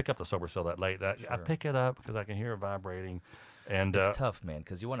 because I can pick up the sober cell that late. I pick it up because I can hear it vibrating. And it's tough, man,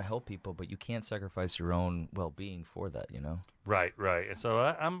 because you want to help people, but you can't sacrifice your own well-being for that, you know? Right. And so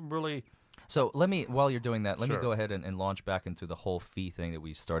I'm really... So while you're doing that, let me Sure. go ahead and launch back into the whole fee thing that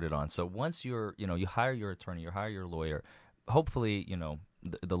we started on. So once you hire your attorney, you hire your lawyer, hopefully,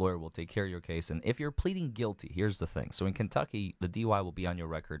 the lawyer will take care of your case. And if you're pleading guilty, here's the thing. So in Kentucky, the DUI will be on your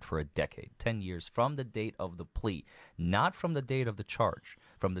record for a decade, 10 years from the date of the plea, not from the date of the charge,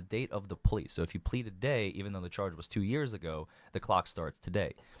 from the date of the plea. So if you plead today, even though the charge was 2 years ago, the clock starts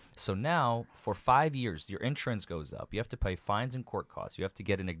today. So now, for 5 years, your insurance goes up. You have to pay fines and court costs. You have to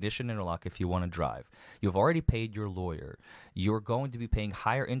get an ignition interlock if you want to drive. You've already paid your lawyer. You're going to be paying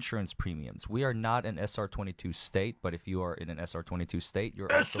higher insurance premiums. We are not an SR22 state, but if you are in an SR22 state, you're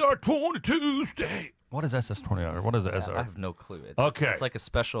also... SR22 state. What is SS20? What is it? SR? I have no clue. It's like a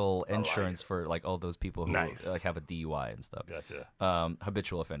special insurance for like all those people who like have a DUI and stuff. Gotcha.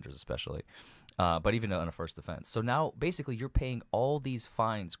 Habitual offenders especially. But even on a first offense. So now, basically, you're paying all these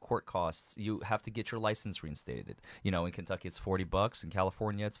fines, court costs. You have to get your license reinstated. You know, in Kentucky, it's $40. In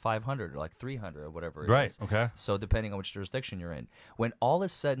California, it's $500 or like $300 or whatever it is. Right, okay. So depending on which jurisdiction you're in. When all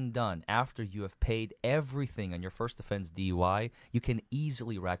is said and done, after you have paid everything on your first offense DUI, you can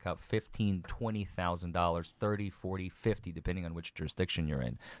easily rack up $15,000, $20,000, $30,000, $40,000, $50,000, depending on which jurisdiction you're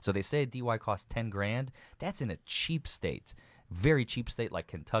in. So they say a DUI costs $10,000. That's in a cheap state. Very cheap state like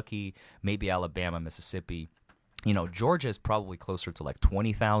Kentucky, maybe Alabama, Mississippi. You know, Georgia is probably closer to like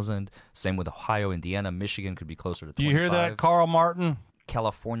 20,000. Same with Ohio, Indiana, Michigan could be closer to 25. Do you hear that, Carl Martin?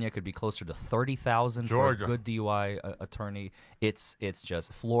 California could be closer to 30,000 for a good DUI attorney. It's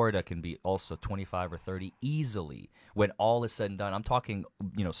just Florida can be also 25 or 30 easily. When all is said and done, I'm talking,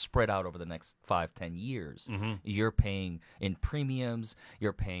 spread out over the next 5-10 years. Mm-hmm. You're paying in premiums.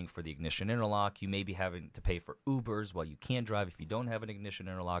 You're paying for the ignition interlock. You may be having to pay for Ubers while you can drive. If you don't have an ignition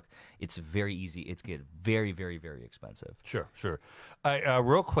interlock, it's very easy. It's get very, very, very expensive. Sure.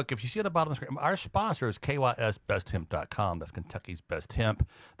 Real quick, if you see at the bottom of the screen, our sponsor is KYSBestHemp.com. That's Kentucky's Best Hemp.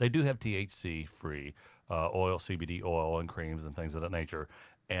 They do have THC-free oil, CBD oil, and creams and things of that nature.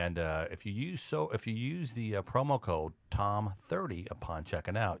 And if you use the promo code TOM30 upon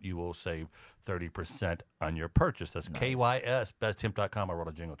checking out, you will save 30% on your purchase. That's nice. KYSBestHemp.com. I wrote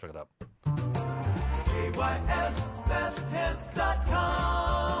a jingle. Check it out.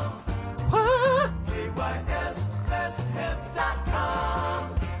 KYSBestHemp.com.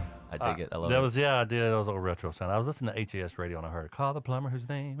 KYSBestHemp.com. I dig it. I love that it. was, I did. That was a little retro sound. I was listening to HAS radio and I heard, call the plumber whose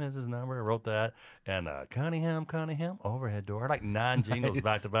name is his number. I wrote that. And Cunningham, overhead door. Like 9 jingles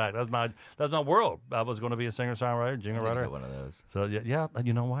back to back. That's my world. I was going to be a singer-songwriter, jingle writer. One of those. So, yeah,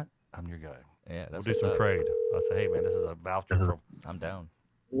 you know what? I'm your guy. Yeah, that's we'll do some trade. I'll say, hey, man, this is a voucher for... I'm down.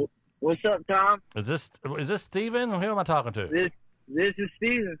 What's up, Tom? Is this Steven? Who am I talking to? This is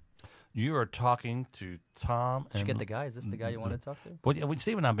Steven. You are talking to Tom. Did you get the guy? Is this the guy you want to talk to? Well, yeah,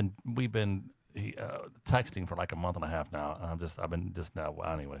 Steve and we've been texting for like a month and a half now. And I've been now.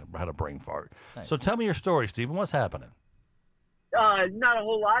 Anyway, I had a brain fart. Nice. So tell me your story, Stephen. What's happening? Not a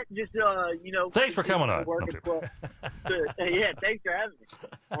whole lot. Just Thanks for coming on. Yeah, thanks for having me.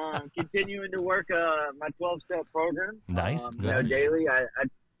 Continuing to work my 12-step program. Nice. Daily. I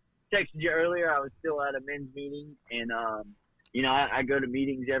texted you earlier. I was still at a men's meeting, and I go to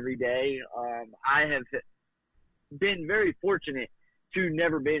meetings every day. I have been very fortunate to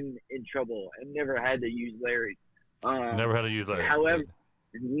never been in trouble and never had to use Larry. Never had to use Larry. However,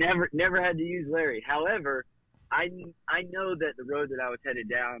 never had to use Larry. However, I know that the road that I was headed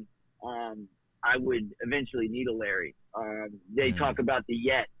down, I would eventually need a Larry. They talk about the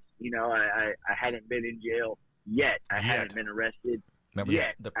yet. I hadn't been in jail yet. I hadn't been arrested. Remember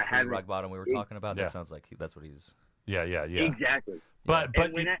yet. the rock bottom we were talking about? That sounds like that's what he's... Yeah. Exactly. But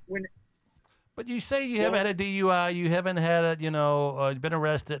you say you haven't had a DUI, you haven't had you've been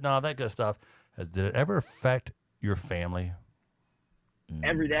arrested and all that good stuff. Did it ever affect your family?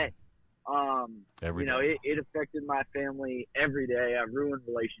 Every day. Every day. It affected my family every day. I've ruined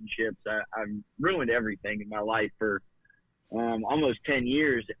relationships. I've ruined everything in my life for almost 10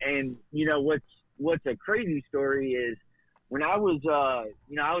 years. And what's a crazy story is, when I was, I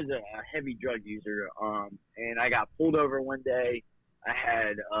was a heavy drug user, and I got pulled over one day. I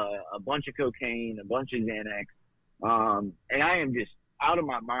had a bunch of cocaine, a bunch of Xanax, and I am just out of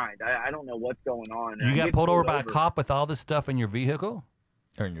my mind. I don't know what's going on. You got pulled over by a cop with all this stuff in your vehicle?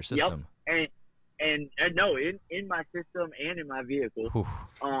 Or in your system? Yep, and no, in my system and in my vehicle. Dude.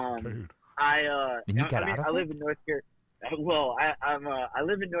 I live in North Carolina. Well, I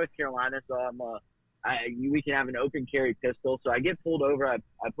live in North Carolina, so I'm we can have an open carry pistol. So I get pulled over. I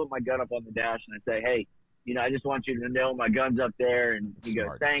put my gun up on the dash and I say, hey, I just want you to know my gun's up there. And he goes,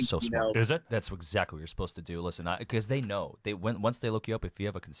 thanks. So smart. Is it? That's exactly what you're supposed to do. Listen, because they know. Once they look you up, if you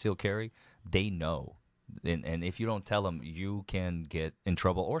have a concealed carry, they know. And if you don't tell them, you can get in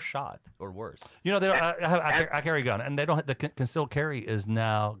trouble or shot or worse. They don't, I carry a gun, and they don't. The concealed carry is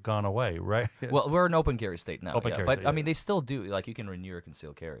now gone away, right? Well, we're an open carry state now. Open carry but state, I mean, they still do. Like, you can renew your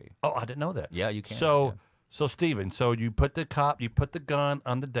concealed carry. Oh, I didn't know that. Yeah, you can. So Stephen, you put the gun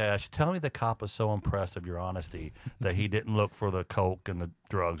on the dash. Tell me the cop was so impressed of your honesty that he didn't look for the coke and the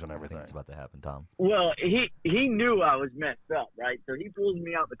drugs and I everything. think it's about to happen, Tom. Well, he knew I was messed up, right? So he pulls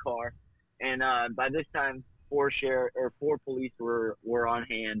me out the car, and by this time, four police were on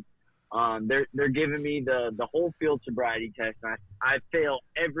hand. They're giving me the whole field sobriety test. And I fail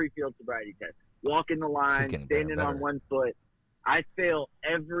every field sobriety test. Walking the line, standing on one foot. I fail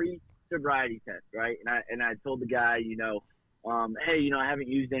every sobriety test, right? And I told the guy, hey, I haven't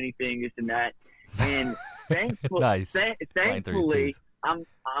used anything, this and that. And thankfully, Nice. thankfully, I'm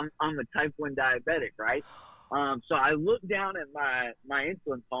a type 1 diabetic, right? So I looked down at my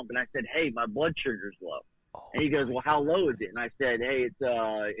insulin pump and I said, hey, my blood sugar's low. And he goes, well, how low is it? And I said, hey,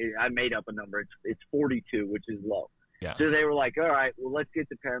 I made up a number. It's 42, which is low. Yeah. So they were like, all right, well, let's get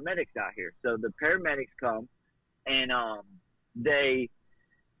the paramedics out here. So the paramedics come and they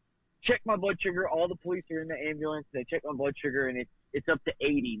check my blood sugar. All the police are in the ambulance. They check my blood sugar, and it's up to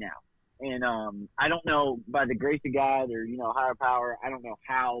 80 now. And I don't know, by the grace of God or, higher power, I don't know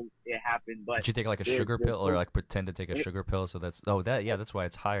how it happened. But did you take like a sugar pill or like pretend to take a sugar pill? So that's why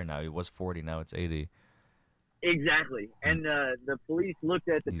it's higher now. It was 40, now it's 80. Exactly. And the police looked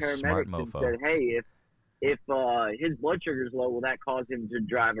at the paramedics and said, hey, if his blood sugar is low, will that cause him to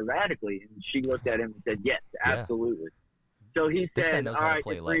drive erratically? And she looked at him and said, yes, absolutely. So he said, all right,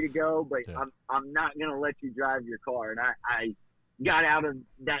 you're free to go, but I'm not going to let you drive your car. And I got out of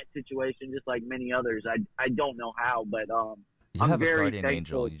that situation just like many others. I don't know how, but you I'm have very a guardian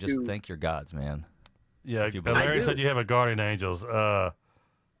thankful angel. You just thank your gods, man. Yeah, Larry said you have a guardian angels.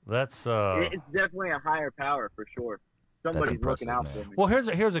 That's it's definitely a higher power for sure. Somebody's looking out for me. Well,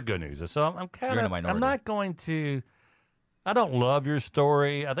 here's the good news. So I'm kind of I'm not going to. I don't love your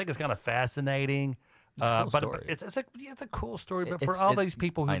story. I think it's kind of fascinating. It's a cool story. It's a cool story. But for all these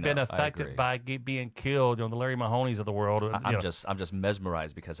people who've been affected by being killed, the Larry Mahoneys of the world, I'm just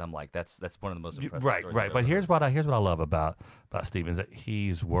mesmerized because I'm like that's one of the most impressive stories. Right. But here's what I love about Stephen is that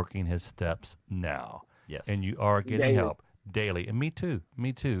he's working his steps now. Yes. And you are getting help daily, and me too.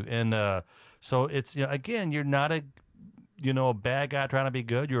 And so it's again, you're not a bad guy trying to be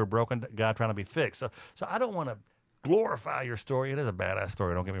good. You're a broken guy trying to be fixed. So I don't want to glorify your story. It is a badass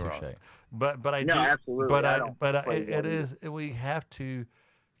story. Don't get me wrong. But I do. Absolutely. It is. We have to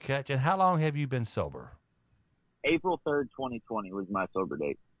catch. And how long have you been sober? April 3rd, 2020 was my sober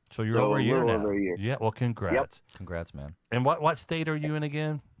date. So you're over a year now. Over a year. Yeah. Well, congrats. Yep. Congrats, man. And what state are you in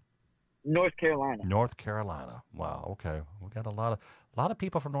again? North Carolina. North Carolina. Wow. Okay. We got a lot of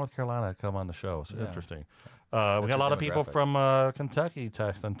people from North Carolina come on the show. So interesting. We got a lot of people from Kentucky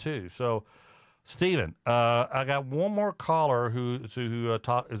texting too. So, Stephen, I got one more caller who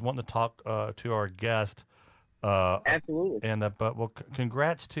is wanting to talk to our guest. Absolutely. And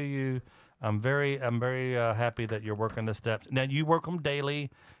congrats to you. I'm very happy that you're working the steps. Now you work them daily,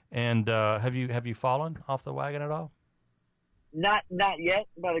 and have you fallen off the wagon at all? Not yet,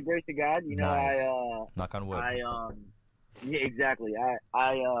 by the grace of God. Nice. Knock on wood. Yeah, exactly.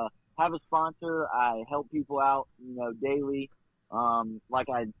 I have a sponsor. I help people out, daily. Like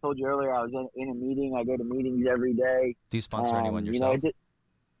I told you earlier, I was in a meeting. I go to meetings every day. Do you sponsor anyone yourself?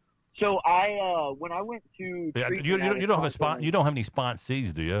 So when I went to you don't have any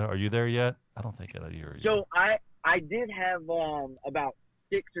sponsees, do you? Are you there yet? I don't think you're. So I did have about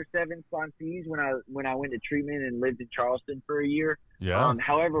 6 or 7 sponsees when I went to treatment and lived in Charleston for a year. Yeah.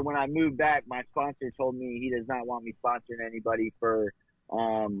 However, when I moved back, my sponsor told me he does not want me sponsoring anybody for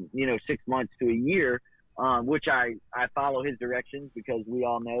 6 months to a year. Which I follow his directions because we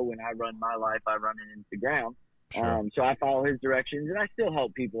all know when I run my life, I run it into the ground. Sure. So I follow his directions and I still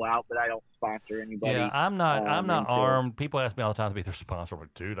help people out, but I don't sponsor anybody. Yeah, I'm not armed. People ask me all the time to be their sponsor,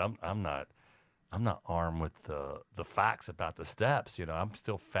 but dude, I'm not armed with the facts about the steps. I'm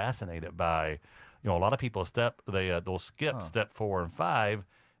still fascinated by, a lot of people they'll skip step 4 and 5.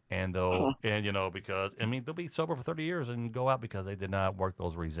 And they'll because they'll be sober for 30 years and go out because they did not work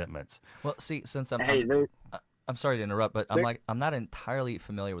those resentments. Well, see, since I'm sorry to interrupt, but I'm not entirely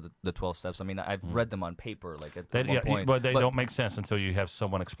familiar with the 12 steps. I mean, I've read them on paper, like at one point, but they don't make sense until you have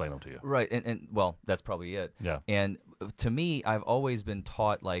someone explain them to you. Right, and well, that's probably it. Yeah. And to me, I've always been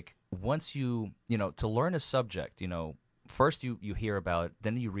taught, like, once you know, to learn a subject, you know, first you hear about it,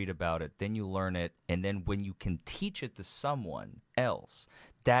 then you read about it, then you learn it, and then when you can teach it to someone else,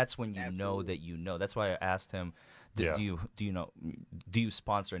 that's when you know that you know. That's why I asked him, do you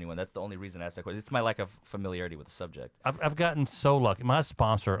sponsor anyone? That's the only reason I asked that question. It's my lack of familiarity with the subject. I've gotten so lucky. My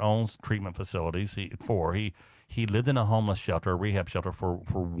sponsor owns treatment facilities. He lived in a homeless shelter, a rehab shelter for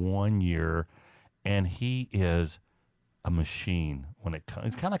 1 year, and he is a machine when it comes.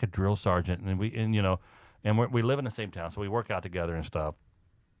 He's kind of like a drill sergeant, and we live in the same town, so we work out together and stuff.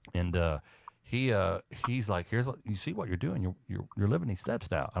 And he's like, here's what you see what you're doing. You're living these steps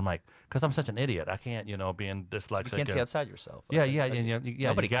now. I'm like, because I'm such an idiot. I can't, being dyslexic. You can't see outside yourself. Yeah. You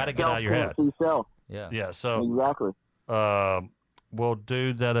got to get out of your head. Yeah. So exactly. Well,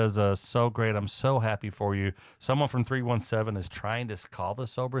 dude, that is so great. I'm so happy for you. Someone from 317 is trying to call the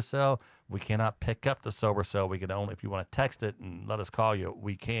sober cell. We cannot pick up the sober cell. We can only, if you want to text it and let us call you,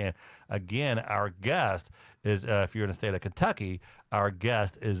 we can. Again, our guest is, if you're in the state of Kentucky, our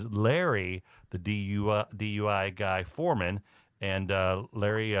guest is Larry, the DUI guy Forman. And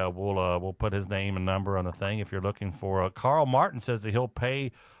Larry, we'll put his name and number on the thing if you're looking for. Carl Martin says that he'll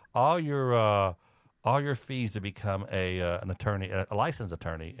pay all your fees to become an attorney, a licensed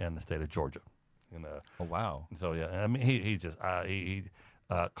attorney in the state of Georgia. Oh wow! So yeah, I mean he's just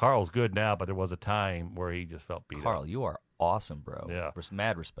Carl's good now, but there was a time where he just felt beat up. Carl, you are awesome, bro. Yeah,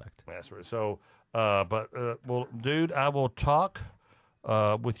 mad respect. That's right. So, well, dude, I will talk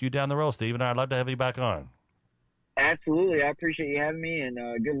with you down the road, Steve, and I'd love to have you back on. Absolutely, I appreciate you having me, and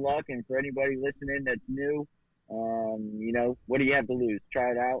good luck. And for anybody listening that's new, what do you have to lose?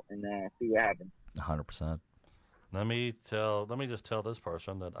 Try it out and see what happens. 100%. Let me just tell this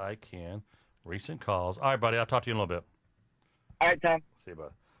person that I can. Recent calls. All right, buddy. I'll talk to you in a little bit. All right, Tom. See you,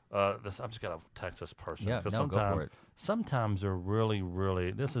 bud. I'm just gonna text this person. Yeah, no, go for it. Sometimes they're really,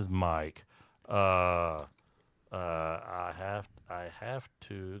 really. This is Mike. I have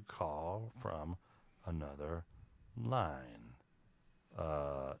to call from another line.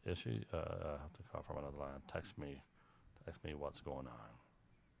 Is she? I have to call from another line. Text me what's going on.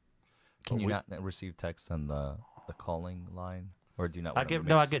 Can you not receive text on the calling line, or do you not? I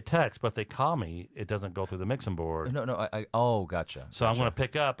get text, but if they call me, it doesn't go through the mixing board. No, gotcha. So I'm going to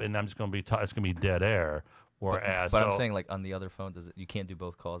pick up, and I'm just going to be it's going to be dead air. But I'm saying, like, on the other phone, you can't do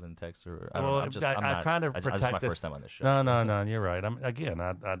both calls and text, or I'm trying to protect this is my this. first time on this show. No, you're right. I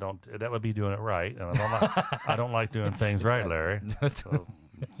don't. That would be doing it right, and I don't like doing things right, Larry.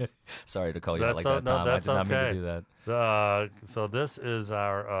 Sorry to call you out like that, Tom. I did not mean to do that. So this is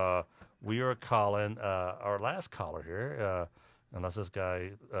our. We are calling our last caller here. Unless this guy.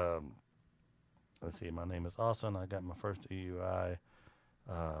 Let's see. My name is Austin. I got my first DUI.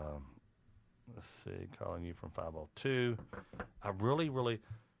 Let's see. Calling you from 502. I really.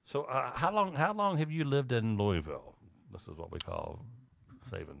 So how long have you lived in Louisville? This is what we call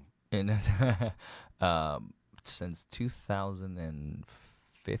saving. Since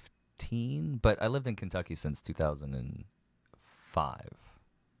 2015, but I lived in Kentucky since 2005.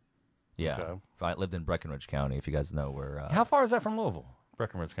 Yeah, okay. I lived in Breckenridge County. If you guys know where. How far is that from Louisville,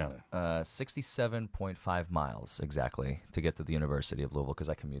 Breckenridge County? 67.5 miles exactly to get to the University of Louisville because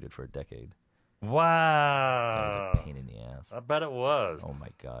I commuted for a decade. Wow, that was a pain in the ass. I bet it was. Oh my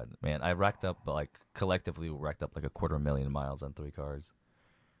god, man! I collectively racked up like 250,000 miles on 3 cars.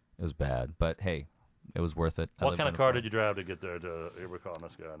 It was bad, but hey, it was worth it. What kind of car did you drive to get there? We're calling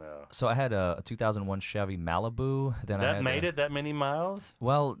this guy now. So I had a 2001 Chevy Malibu. Then made it that many miles?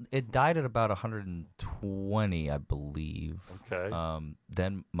 Well, it died at about 120, I believe. Okay.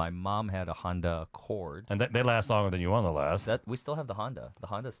 Then my mom had a Honda Accord. And they last longer than you want to last. We still have the Honda. The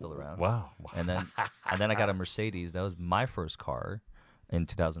Honda's still around. Wow. And then I got a Mercedes. That was my first car in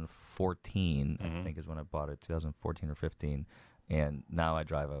 2014. Mm-hmm. I think is when I bought it, 2014 or 15. And now I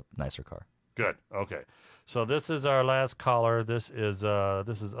drive a nicer car. Good. Okay. So this is our last caller. This is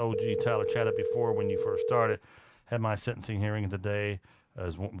OG Tyler. Chatted before when you first started. Had my sentencing hearing today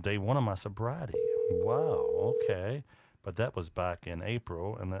as day one of my sobriety. Wow. Okay. But that was back in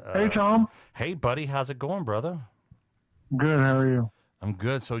April. And hey, Tom. Hey, buddy. How's it going, brother? Good. How are you? I'm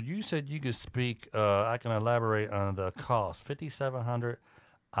good. So you said you could speak. I can elaborate on the cost. $5,700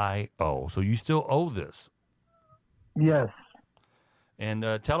 I owe. So you still owe this? Yes. And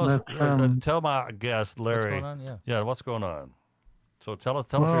tell my guest, Larry. What's going on? Yeah, what's going on? So tell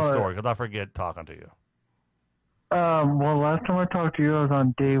us your story, because I forget talking to you. Well, last time I talked to you, I was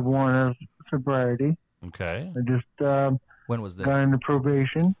on day one of sobriety. Okay. I just when was this? Got into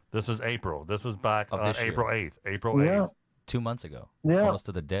probation. This was April. This was back of this April 8th. April 8th. 2 months ago. Yeah. Almost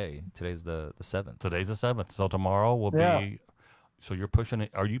to the day. Today's the 7th. Today's the 7th, so tomorrow will be. So you're pushing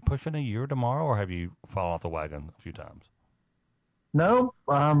it. Are you pushing a year tomorrow, or have you fallen off the wagon a few times? No,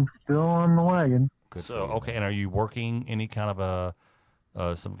 I'm still on the wagon. Good So for you, okay, man. and are you working any kind of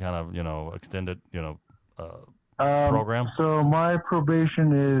some kind of extended program? So my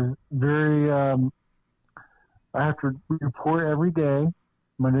probation is very. I have to report every day,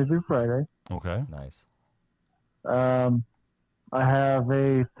 Monday through Friday. Okay. Nice. I have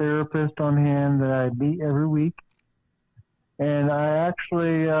a therapist on hand that I meet every week. And I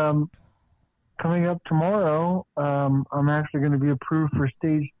actually, coming up tomorrow, I'm actually going to be approved for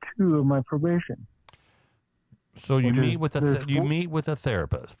stage 2 of my probation. So you Which meet is- with there's you four- meet with a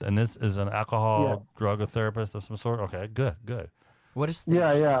therapist, and this is an alcohol drug therapist of some sort. Okay, good. What is stage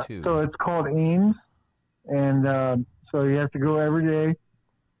Yeah. 2? So it's called AIMS. And so you have to go every day,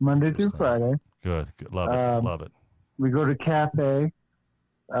 Monday through Interesting. Friday. Good. Love it. We go to cafe.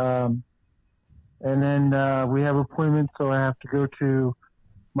 And then we have appointments, so I have to go to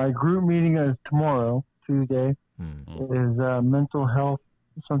my group meeting is tomorrow, Tuesday. Is mental health,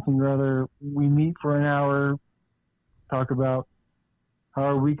 something or other. We meet for an hour, talk about how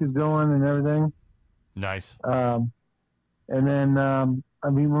our week is going and everything. Nice. And then I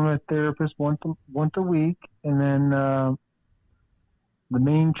meet with my therapist once a week, and then the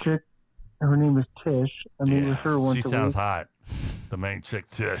main chick, her name is Tish. I meet with her once She a week. sounds hot. The main chick,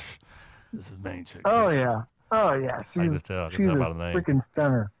 Tish. This is main chick. Oh Tish. yeah. I can She's tell by the a name. freaking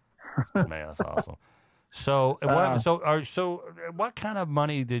stunner. Man, that's awesome. So, what kind of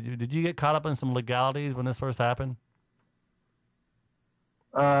money did you get caught up in some legalities when this first happened?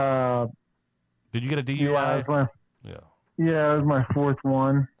 Did you get a DUI? Yeah, it was my 4th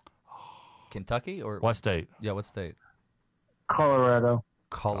one. Kentucky or What state? Yeah, what state? Colorado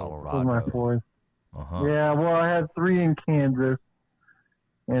Colorado. was my 4th. Uh-huh. Yeah, well, I had 3 in Kansas,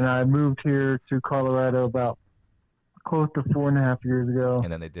 and I moved here to Colorado about close to 4.5 years ago.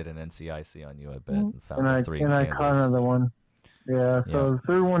 And then they did an NCIC on you, I bet, and found And the I 3 in I Kansas. caught another one. Yeah, so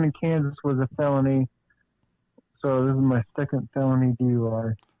the 3rd one in Kansas was a felony. So this is my 2nd felony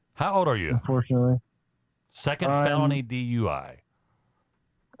DUI, How old are you? unfortunately. Second felony DUI.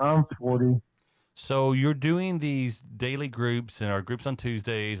 I'm 40. So you're doing these daily groups and our groups on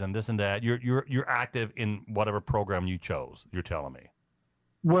Tuesdays and this and that. You're active in whatever program you chose. You're telling me.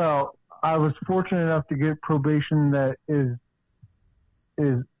 Well, I was fortunate enough to get probation that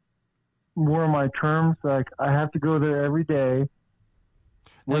is more on my terms. Like I have to go there every day.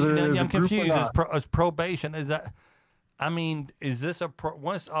 Whether Now, it's I'm a group or confused. not. Is probation? Is that? I mean, is this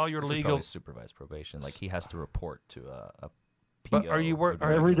once all your This is legal? probably supervised probation. Like he has to report to a But PO are you work- with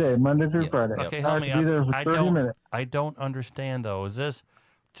Every day, Monday through Yeah. Friday. Yep. Okay, I help have me. to be there for I 30 don't. minutes. I don't understand though. Is this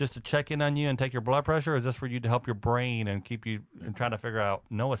just to check in on you and take your blood pressure, or is this for you to help your brain and keep you and trying to figure out?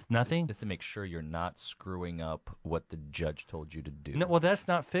 No, it's nothing. Just to make sure you're not screwing up what the judge told you to do. No, well, that's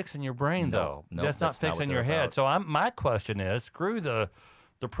not fixing your brain No, though. no, that's not that's not what fixing they're your head. about. So my question is, screw the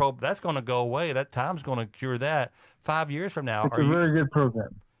probe. That's going to go away. That time's going to cure that. 5 years from now, It's are a you very good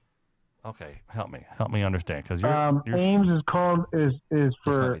program. okay? Help me understand because you're AIMS is called is This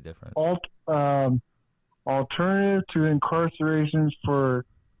might for be different. alternative to incarcerations for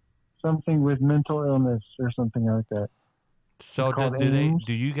something with mental illness or something like that. So It's called do AIMS.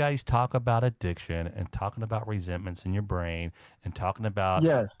 do you guys talk about addiction and talking about resentments in your brain and talking about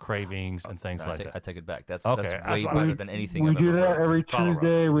Yes. cravings and things No, like I that? take it back. That's Okay, that's that's way what- better than anything We I've do ever that heard. every Colorado.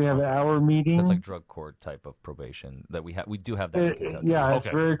 Tuesday. We have an hour meeting. That's like drug court type of probation that we have. We do have that in Kentucky. Yeah, it's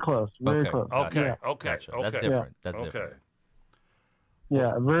Okay. very close. Very Okay. close. Okay, Yeah. okay, Gotcha. okay. That's different. That's okay. different.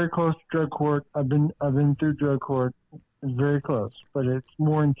 Yeah, very close to drug court. I've been through drug court. It's very close, but it's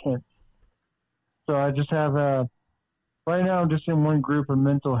more intense. So I just have right now I'm just in one group of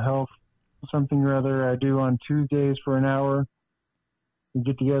mental health, something or other I do on Tuesdays for an hour. We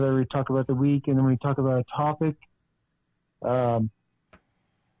get together, we talk about the week, and then we talk about a topic. And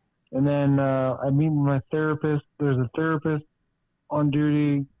then I meet with my therapist. There's a therapist on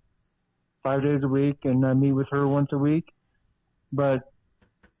duty 5 days a week, and I meet with her once a week. But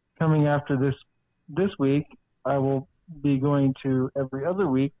coming after this week, I will be going to every other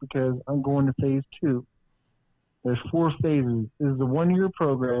week because I'm going to phase 2. There's 4 phases. This is a 1-year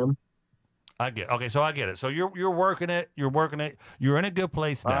program. I get so I get it. So you're working it. You're in a good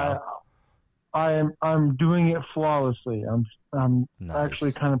place now. I'm doing it flawlessly. I'm Nice.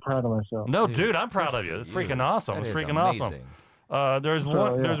 actually kind of proud of myself. No, Dude, dude, I'm proud good of you. for It's you. freaking awesome. That It's is freaking awesome.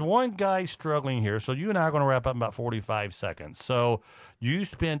 amazing. There's one guy struggling here. So you and I are going to wrap up in about 45 seconds. So you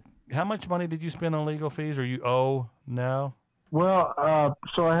spent how much money did you spend on legal fees, or you owe now? Well,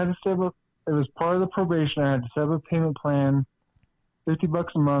 so I had to was part of the probation. I had to set up a payment plan, $50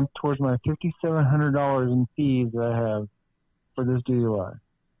 a month towards my $5,700 in fees that I have for this DUI.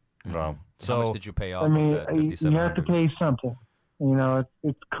 Well, So how much did you pay off? I mean, of that you have to pay something. You know,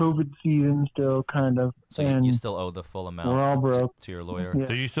 it's COVID season still, kind of. So and you still owe the full amount we're all broke. to your lawyer?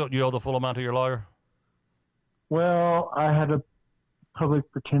 Yeah. So you owe the full amount to your lawyer? Well, I had a public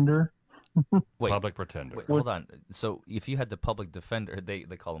pretender. Wait, Public pretender. Wait, hold on. So if you had the public defender, they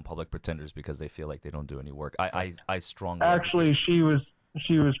call them public pretenders because they feel like they don't do any work. I strongly Actually, she was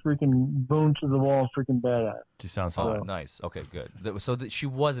freaking bone to the wall, freaking badass. She sounds Oh, so. nice. Okay, good. So she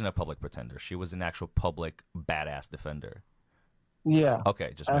wasn't a public pretender. She was an actual public badass defender. Yeah.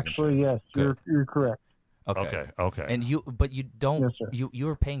 Okay, just making Actually, sure. yes, Good. you're correct. Okay. And you don't. Yes, sir. You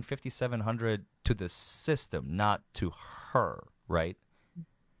were paying $5,700 to the system, not to her, right?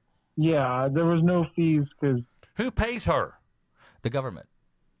 Yeah, there was no fees because Who pays her? The government.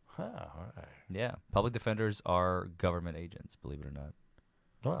 Oh, all right. Yeah, public defenders are government agents. Believe it or not.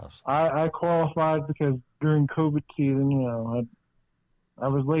 Well, I qualified because during COVID season, you know, I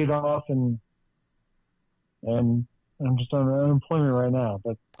was laid off and I'm just on unemployment right now.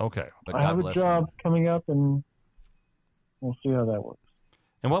 But okay. But I God have a bless job them. coming up, and we'll see how that works.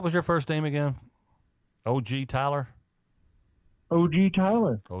 And what was your first name again? O.G. Tyler? OG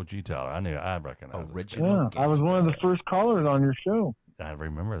Tyler. O.G. Tyler. I recognize this Original. Yeah, I was one of the first callers on your show. guy. I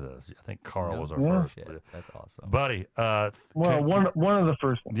remember this. I think Carl was our Yeah. first. Yeah, that's awesome. Buddy. Well, can- one of the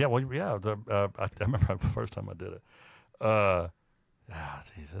first ones. Yeah, well, yeah. I remember the first time I did it.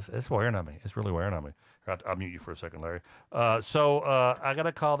 Jesus, it's wearing on me. It's really wearing on me. I'll mute you for a second, Larry. So I got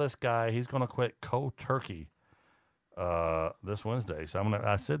to call this guy. He's going to quit cold turkey this Wednesday. So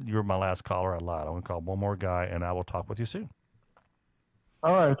I said you were my last caller. I lied. I'm going to call one more guy, and I will talk with you soon.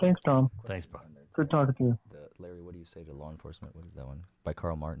 All right, thanks, Tom. Thanks, bud. Good talking to you. Larry, what do you say to law enforcement? What is that one? By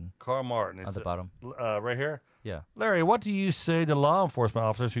Carl Martin. Carl Martin. On the bottom. Right here? Yeah. Larry, what do you say to law enforcement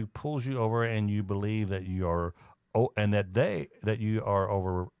officers who pulls you over and you believe that you are that you are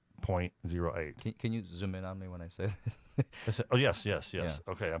over .08? Can you zoom in on me when I say this? I said, oh, yes. Yeah.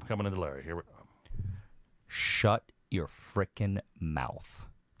 Okay, I'm coming into Larry. Here we Shut your frickin' mouth.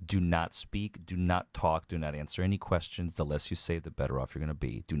 Do not speak, do not talk, do not answer any questions. The less you say, the better off you're going to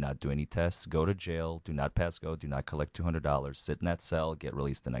be. Do not do any tests, go to jail, do not pass go, do not collect $200, sit in that cell, get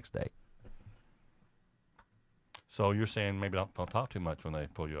released the next day. So you're saying maybe don't talk too much when they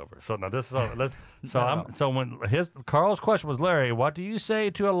pull you over. So now this is let's. No. When Carl's question was, Larry, what do you say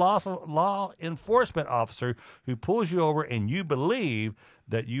to a law enforcement officer who pulls you over and you believe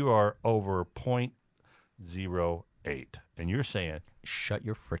that you are over .08, and you're saying, Shut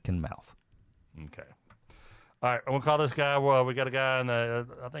your frickin' mouth. okay. All right, I'm gonna call this guy. Well, we got a guy in the,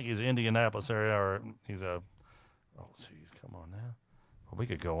 I think he's Indianapolis area, or he's a. Oh, geez, come on now. Well, we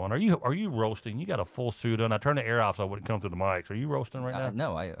could go on. Are you roasting? You got a full suit on. I turned the air off so I wouldn't come through the mics. Are you roasting right now?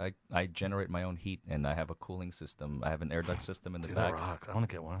 No, I generate my own heat, and I have a cooling system. I have an air duct system in the Dude, back. that rocks. I want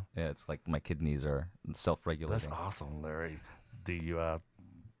to get one. Yeah, it's like my kidneys are self-regulating. That's awesome, Larry. DUI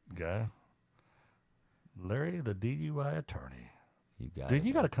guy. Larry, the DUI attorney. You got Dude, it.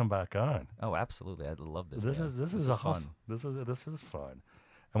 you got to come back on. Oh, absolutely. I love this. This man. is fun. awesome. This is fun.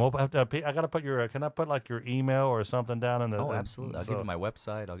 And we'll have to. I got to put your. Can I put like your email or something down in the? Oh, absolutely. I'll give you my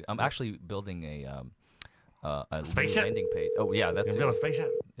website. I'm actually building a Spaceship? landing page. Oh, yeah, that's You've it. got a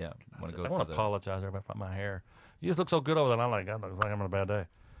spaceship. Yeah, I want to want go to to the. apologize everybody for my hair. You just look so good over there. I'm like, God, looks like I'm having a bad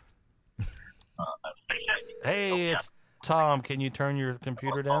day. Hey, it's Tom. Can you turn your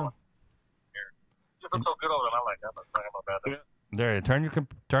computer down? You look so good over there. I'm like, I'm having a bad day. There,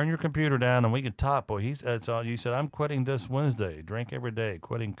 turn your computer down and we can talk. Boy, you said I'm quitting this Wednesday. Drink every day.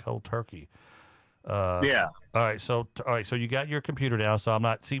 Quitting cold turkey. Yeah. All right, so you got your computer down. So I'm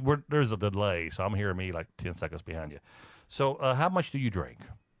not. See, there's a delay. So I'm hearing me like 10 seconds behind you. So how much do you drink?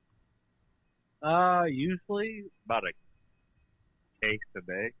 Usually about a case a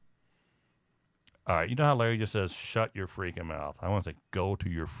day. All right, you know how Larry just says, "Shut your freaking mouth." I want to say, "Go to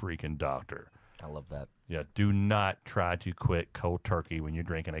your freaking doctor." I love that. Yeah, do not try to quit cold turkey when you're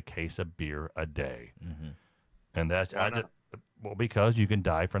drinking a case of beer a day. Mm-hmm. And that's Why not? because you can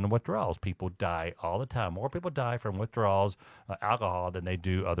die from the withdrawals. People die all the time. More people die from withdrawals, alcohol, than they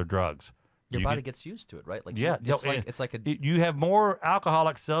do other drugs. Your body gets used to it, right? Like Yeah, it's like a You have more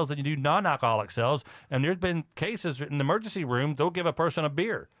alcoholic cells than you do non-alcoholic cells. And there's been cases in the emergency room, they'll give a person a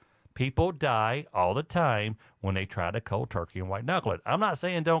beer. People die all the time when they try to cold turkey and white knuckle it. I'm not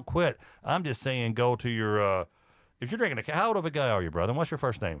saying don't quit. I'm just saying go to your, if you're drinking how old of a guy are you, brother? And what's your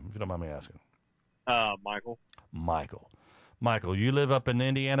first name, if you don't mind me asking? Michael. Michael, you live up in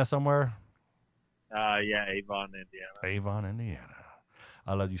Indiana somewhere? Yeah, Avon, Indiana. Avon, Indiana.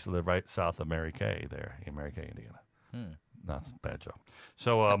 I used to live right south of Mary Kay there in Mary Kay, Indiana. That's a bad joke.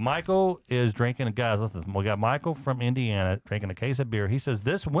 So Michael is drinking. Guys, listen, we got Michael from Indiana drinking a case of beer. He says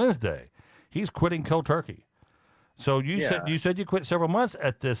this Wednesday he's quitting cold turkey. So you said you quit several months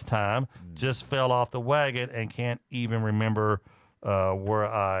at this time, just fell off the wagon and can't even remember where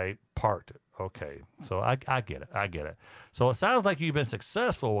I parked it. Okay, so I get it. I get it. So it sounds like you've been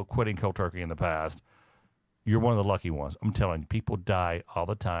successful with quitting cold turkey in the past. You're one of the lucky ones. I'm telling you, people die all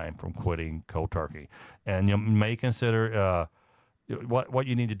the time from quitting cold turkey. And you may consider what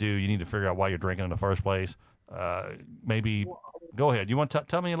you need to do. You need to figure out why you're drinking in the first place. Maybe go ahead. You want to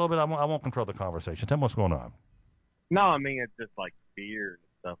tell me a little bit? I won't control the conversation. Tell me what's going on. No, I mean, it's just like beer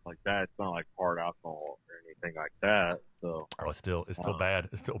and stuff like that. It's not like hard alcohol or anything like that. So it's still bad.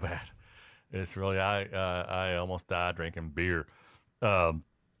 It's still bad. It's really I almost died drinking beer.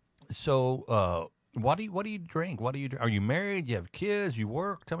 So what do you drink? Are you married? You have kids? You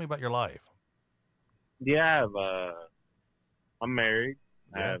work? Tell me about your life. Yeah, I'm married.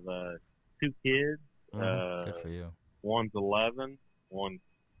 Yeah. I have 2 kids. Good for you. One's 11, one's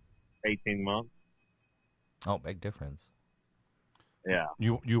 18 months. Oh, big difference. Yeah.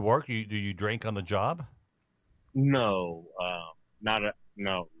 You work? Do you drink on the job? No, not at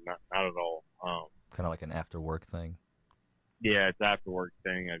all. Kind of like an after work thing. Yeah, it's after work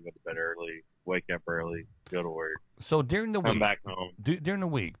thing. I go to bed early, wake up early, go to work. So during the week, come back home. During the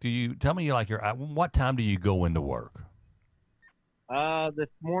week, do you tell me what time do you go into work? This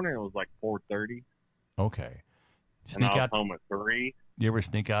morning it was like 4:30. Okay. And I was home at 3. You ever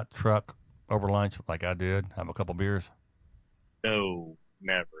sneak out the truck over lunch like I did? Have a couple beers? No,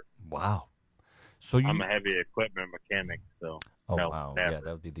 never. Wow. So I'm a heavy equipment mechanic, so. Oh, no, wow. never. Yeah,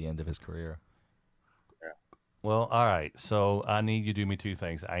 that would be the end of his career. Well, all right. So I need you to do me 2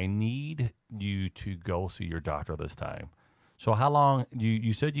 things. I need you to go see your doctor this time. So how long?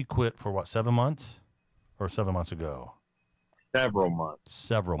 You said you quit for what, 7 months? Or 7 months ago? Several months.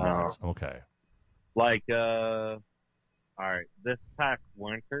 Several months. Okay. Like, all right, this past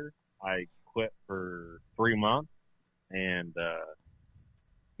winter, I quit for 3 months, and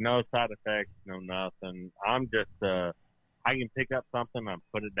no side effects, no nothing. I'm just, I can pick up something and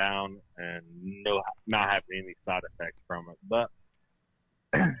put it down and not have any side effects from it. But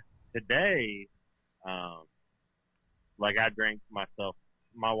today, like I drank myself,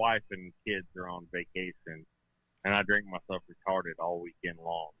 my wife and kids are on vacation, and I drank myself retarded all weekend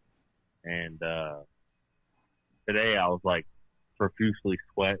long. And today I was like profusely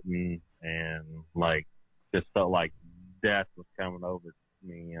sweating and like just felt like death was coming over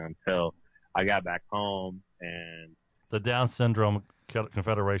me until I got back home. And the Down Syndrome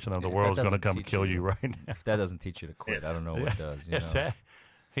Confederation of the World is going to come kill you right now. If that doesn't teach you to quit, I don't know what does.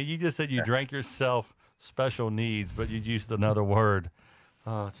 You just said you drank yourself special needs, but you used another word.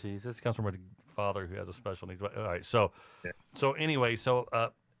 Oh, jeez. This comes from a father who has a special needs. All right. So anyway,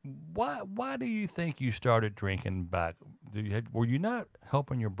 why do you think you started drinking back? Were you not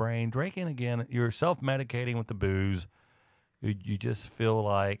helping your brain? Drinking again, you're self-medicating with the booze. You just feel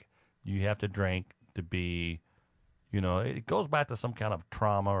like you have to drink to be, it goes back to some kind of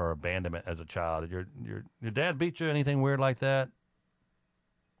trauma or abandonment as a child. Your dad beat you? Anything weird like that?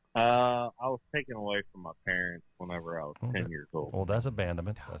 I was taken away from my parents whenever I was 10 years old. Well, that's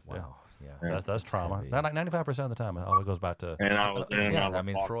abandonment. Wow. Yeah. That's trauma. Not like 95% of the time, it always goes back to. And I was I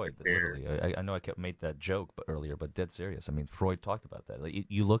mean, Freud. Literally, I know I made that joke earlier, but dead serious. I mean, Freud talked about that. Like,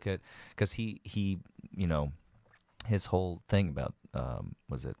 you look at, because he his whole thing about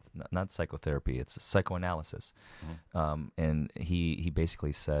was it not psychotherapy? It's psychoanalysis, and he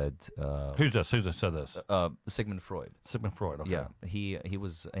basically said, Who's this said this? Sigmund Freud. Sigmund Freud. Okay. Yeah, he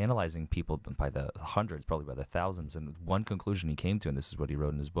was analyzing people by the hundreds, probably by the thousands, and one conclusion he came to, and this is what he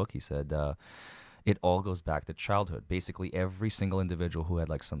wrote in his book. He said, it all goes back to childhood. Basically, every single individual who had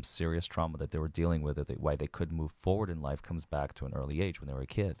like some serious trauma that they were dealing with, why they couldn't move forward in life, comes back to an early age when they were a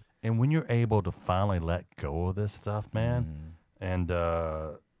kid. And when you're able to finally let go of this stuff, man, and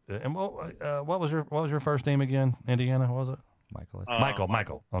what was your first name again? Indiana, what was it? Michael.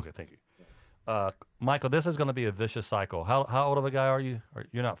 Michael. Okay, thank you. Michael, this is going to be a vicious cycle. How old of a guy are you?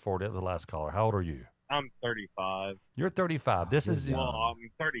 You're not 40. That was the last caller. How old are you? I'm 35. You're 35. This is well, I'm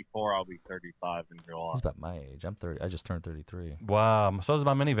 34. I'll be 35 in July. He's about my age. I'm 30. I just turned 33. Wow. So is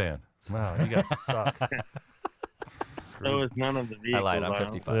my minivan. Wow, you guys suck. So is none of the vehicles. I lied. I'm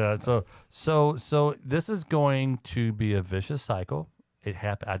 55. Yeah. So this is going to be a vicious cycle. It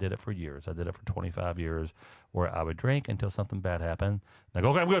happened. I did it for years. I did it for 25 years, where I would drink until something bad happened. And I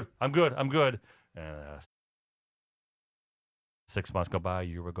go, okay, I'm good. And 6 months go by, a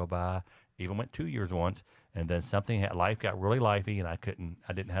year would go by. Even went 2 years once, and then life got really lifey, and I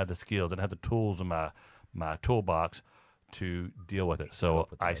didn't have the skills, I didn't have the tools in my toolbox to deal with it. So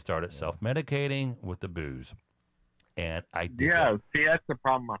I started self-medicating with the booze, and I did. Yeah, see, that's the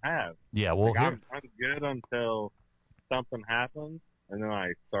problem I have. Yeah, well, like, I'm good until something happens, and then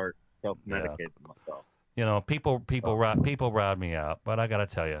I start self-medicating myself. You know, people ride me out, but I got to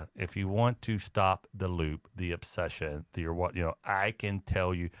tell you, if you want to stop the loop, the obsession, I can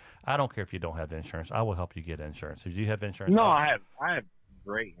tell you, I don't care if you don't have insurance. I will help you get insurance. Do you have insurance? No, I have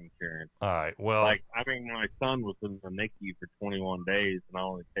great insurance. All right. Well, my son was in the NICU for 21 days, and I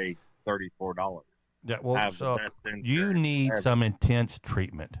only paid $34. Yeah. Well, so you need some intense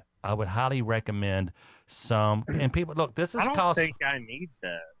treatment. I would highly recommend some. And people, look, this is. I don't think I need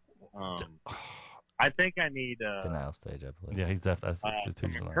that. I think I need denial stage, I believe. Yeah, he's definitely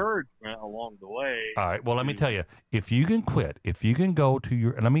some encouragement along the way. All right. Well, let me tell you, if you can quit, if you can go to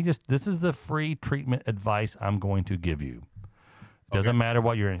your, this is the free treatment advice I'm going to give you. It doesn't matter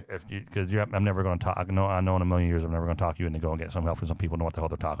what I'm never going to talk. I know in a million years I'm never going to talk you into go and get some help, because some people know what the hell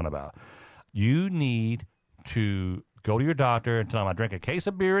they're talking about. You need to go to your doctor and tell him, I drink a case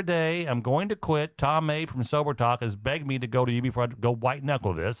of beer a day. I'm going to quit. Tom Mabe from Sober Talk has begged me to go to you before I go white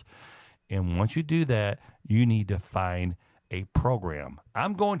knuckle this. And once you do that, you need to find a program.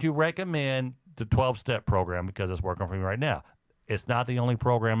 I'm going to recommend the 12-step program because it's working for me right now. It's not the only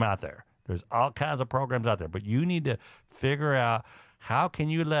program out there. There's all kinds of programs out there, but you need to figure out, how can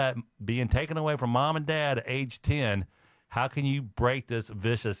you let being taken away from mom and dad at age 10, how can you break this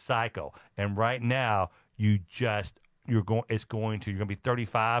vicious cycle? And right now, you're going to be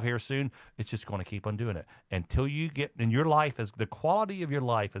 35 here soon. It's just going to keep on doing it until you get, and the quality of your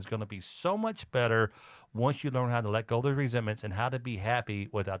life is going to be so much better once you learn how to let go of the resentments and how to be happy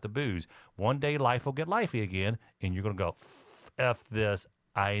without the booze. One day life will get lifey again, and you're going to go, F this,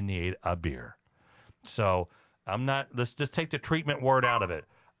 I need a beer. So let's just take the treatment word out of it.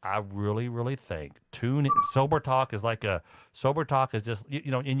 I really, really think Sober Talk is just,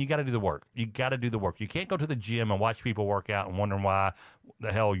 and you got to do the work. You got to do the work. You can't go to the gym and watch people work out and wondering why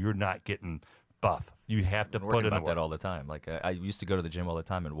the hell you're not getting buff. You have to put in the work. That all the time. Like I used to go to the gym all the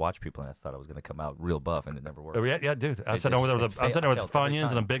time and watch people, and I thought I was going to come out real buff, and it never worked. Yeah, dude. I'm sitting over with Funyuns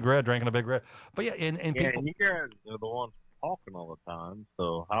and a Big Red, drinking a Big Red. But yeah, and people. And you guys are the ones talking all the time,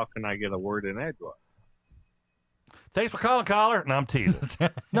 so how can I get a word in edgewise? Thanks for calling, caller. No, I'm teasing.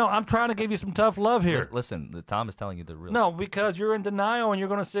 No, I'm trying to give you some tough love here. Listen, Tom is telling you the real. No, because you're in denial and you're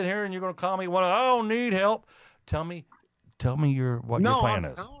going to sit here and you're going to call me, well, I don't need help. Tell me what your plan is. No,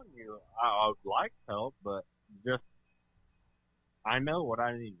 I'm telling you, I would like help, but just I know what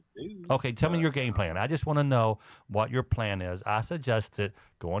I need to do. Okay, tell me your game plan. I just want to know what your plan is. I suggested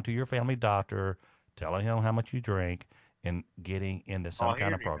going to your family doctor, telling him how much you drink, and getting into some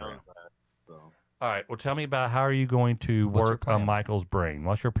kind of program. All right. Well, tell me about how are you going to work on Michael's brain?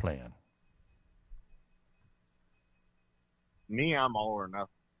 What's your plan? Me, I'm all or nothing.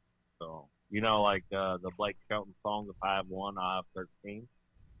 So, like the Blake Shelton song, if I have one, I have 13.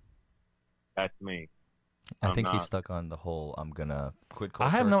 That's me. I think he's stuck on the whole, I'm going to quit cold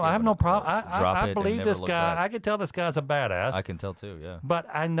I have no problem. I believe this guy. I can tell this guy's a badass. I can tell too, yeah. But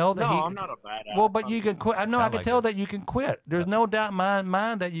I know that I'm not a badass. Well, but you can quit. I can tell that you can quit. There's no doubt in my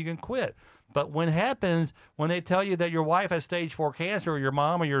mind that you can quit. But when they tell you that your wife has stage 4 cancer, or your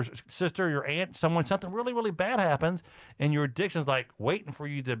mom or your sister or your aunt, something really, really bad happens, and your addiction's like waiting for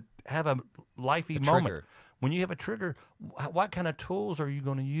you to have a lifey moment. Trigger. When you have a trigger, what kind of tools are you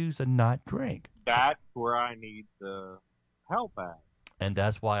going to use to not drink? That's where I need the help at. And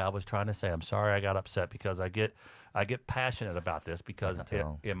that's why I was trying to say, I'm sorry I got upset, because I get passionate about this, because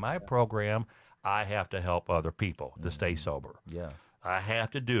in my program, I have to help other people to stay sober. Yeah. I have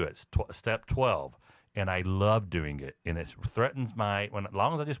to do it. Step 12. And I love doing it. And it threatens as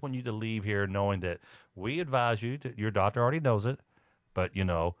long as I just want you to leave here knowing that we advise you, your doctor already knows it, but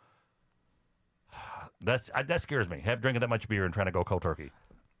that scares me. Drinking that much beer and trying to go cold turkey.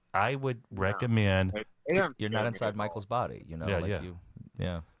 I would recommend. You're not inside Michael's body,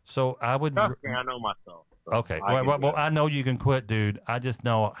 Yeah. So I would. Trust me, I know myself. So okay. Well, I know you can quit, dude. I just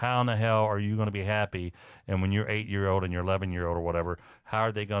know, how in the hell are you going to be happy? And when you're 8-year-old and you're 11-year-old or whatever, how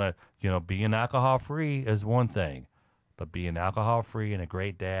are they going to, being alcohol free is one thing, but being alcohol free and a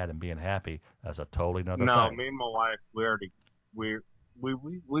great dad and being happy, that's a totally another thing. No, me and my wife,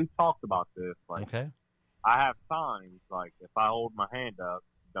 we talked about this. Like, okay. I have signs, like, if I hold my hand up,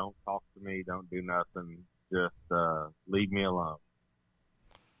 don't talk to me, don't do nothing, just leave me alone.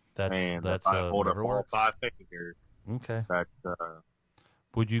 That's hold up all 5 fingers. Okay. That's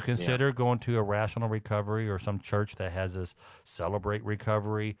would you consider going to a Rational Recovery or some church that has this Celebrate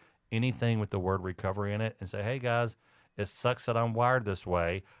Recovery anything with the word recovery in it and say, hey, guys, it sucks that I'm wired this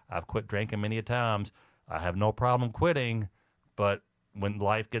way. I've quit drinking many a times. I have no problem quitting, but when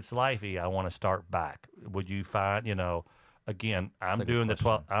life gets lifey, I want to start back. Would you find, again, I'm doing the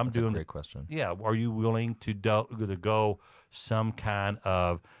 12. That's a great question. Yeah. Are you willing to go some kind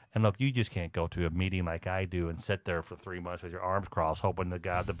of, and look, you just can't go to a meeting like I do and sit there for 3 months with your arms crossed, hoping the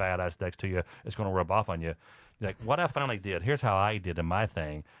badass next to you is going to rub off on you. Like what I finally did, here's how I did in my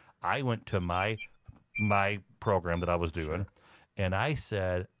thing. I went to my program that I was doing, and I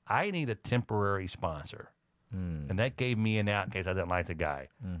said, I need a temporary sponsor. And that gave me an out in case I didn't like the guy.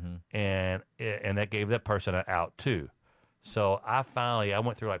 And that gave that person an out too. So I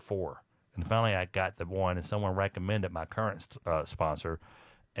went through like 4. And finally I got the one, and someone recommended my current sponsor.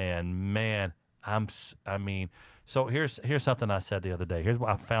 And man, so here's something I said the other day.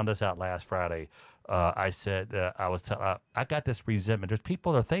 I found this out last Friday. I said, I got this resentment.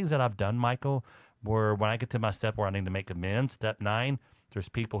 There are things that I've done, Michael, where when I get to my step where I need to make amends, step 9, there's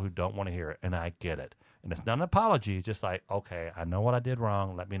people who don't want to hear it, and I get it. And it's not an apology. It's just like, okay, I know what I did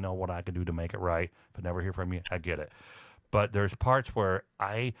wrong. Let me know what I can do to make it right. If I never hear from you, I get it. But there's parts where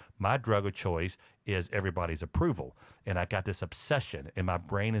my drug of choice is everybody's approval. And I got this obsession, and my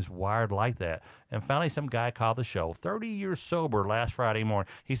brain is wired like that. And finally, some guy called the show, 30 years sober last Friday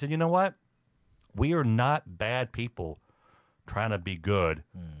morning. He said, you know what? We are not bad people trying to be good.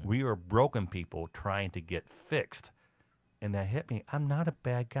 We are broken people trying to get fixed. And that hit me. I'm not a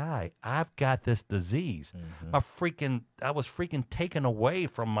bad guy. I've got this disease. I was freaking taken away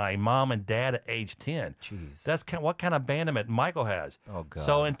from my mom and dad at age 10. Jeez. That's what kind of abandonment Michael has. Oh, God.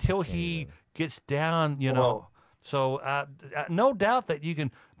 So until he gets down, no doubt that you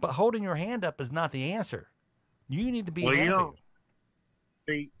can, but holding your hand up is not the answer. You need to be happy.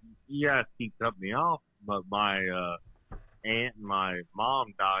 See, you guys keep cutting me off, but my aunt and my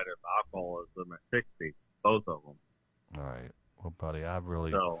mom died of alcoholism at 60, both of them. All right. Well, buddy,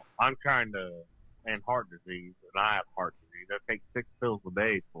 So I'm trying to, and heart disease, and I have heart disease. I take 6 pills a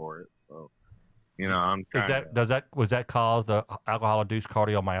day for it. So, I'm trying was that cause the alcohol-induced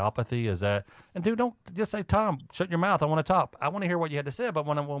cardiomyopathy? Is that, and dude, don't just say, Tom, shut your mouth. I want to talk. I want to hear what you had to say. But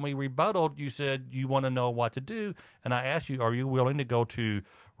when we rebutted, you said you want to know what to do. And I asked you, are you willing to go to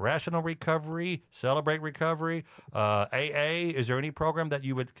Rational Recovery, Celebrate Recovery, AA? Is there any program that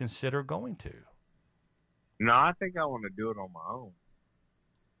you would consider going to? No, I think I want to do it on my own.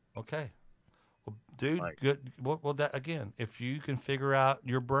 Okay. Well, dude, good. Well, that again, if you can figure out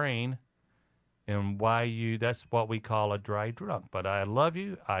your brain and that's what we call a dry drunk. But I love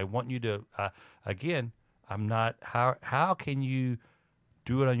you. I want you to, again, I'm not, how can you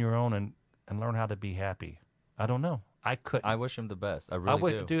do it on your own and learn how to be happy? I don't know. I couldn't. I wish him the best. I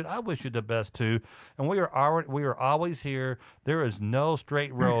really do. Dude, I wish you the best too. And we are always here. There is no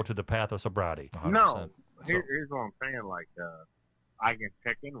straight road to the path of sobriety. 100%. No. Here's what I'm saying. Like, I can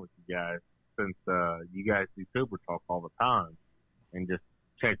check in with you guys since you guys do Sober Talk all the time, and just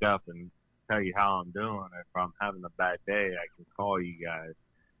check up and tell you how I'm doing. If I'm having a bad day, I can call you guys.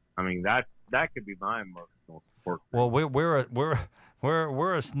 I mean, that could be my emotional support. Well,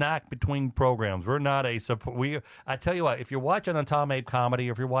 we're a snack between programs. We're not a support. I tell you what, if you're watching on Tom Mabe Comedy,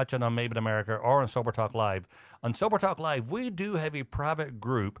 or if you're watching on Mabe in America, or on Sober Talk Live, on Sober Talk Live, we do have a private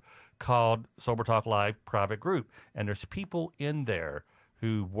group called Sober Talk Live Private Group, and there's people in there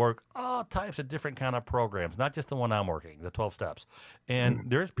who work all types of different kind of programs, not just the one I'm working, the 12 steps. And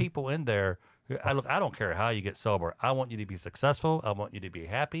there's people in there who, I don't care how you get sober. I want you to be successful. I want you to be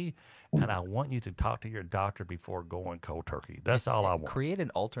happy. And I want you to talk to your doctor before going cold turkey. That's all I want. Create an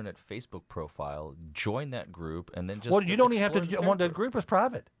alternate Facebook profile, join that group, and then just. Well, you don't even have to. The group is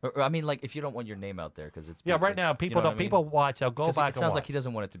private. I mean, like, if you don't want your name out there, because it's. Right now, people don't. People watch. They'll go back. It sounds like he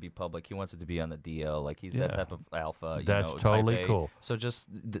doesn't want it to be public. He wants it to be on the DL. Like he's that type of alpha. That's totally cool. So just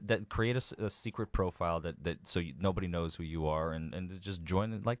create a secret profile that so nobody knows who you are, and just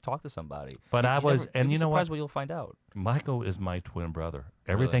join and talk to somebody. But you know what? What you'll find out. Michael is my twin brother.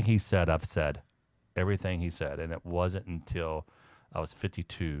 Everything he said, I've said. Everything he said. And it wasn't until I was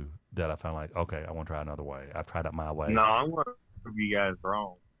 52 that I found okay, I want to try another way. I've tried it my way. No, I'm going to prove you guys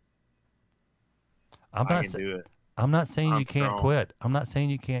wrong. I can do it. I'm not saying you can't quit. I'm not saying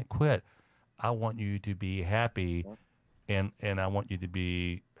you can't quit. I want you to be happy, and I want you to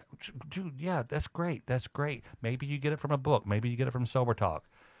be, dude, yeah, that's great. That's great. Maybe you get it from a book. Maybe you get it from Sober Talk.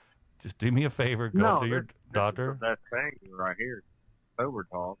 Just do me a favor. Go to your doctor. That's the thing right here. Sober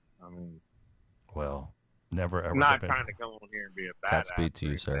Talk. I mean. Well, never ever. I'm not trying to come on here and be a badass. Godspeed to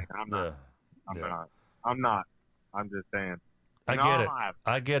you, sir. I'm not. I'm not. I'm just saying. I No, get it. I-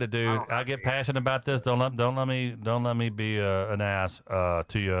 I get it, dude. don't I have get to. passionate about this. Don't let me be an ass to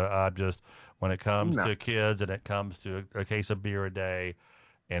you. I'm just when it comes No. to kids and it comes to a case of beer a day,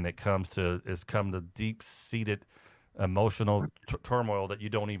 and it's come to deep seated emotional turmoil that you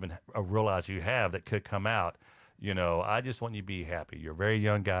don't even realize you have that could come out. You know, I just want you to be happy. You're a very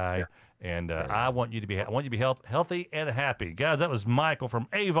young guy, and I want you to be. I want you to be healthy and happy, guys. That was Michael from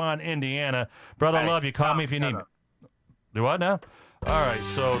Avon, Indiana. Brother, I Hey, love you. Call me if you need me. Do what now? All right,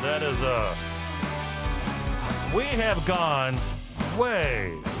 so that is we have gone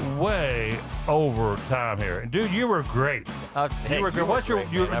way over time here. Dude, you were great. Hey, You were great. What's your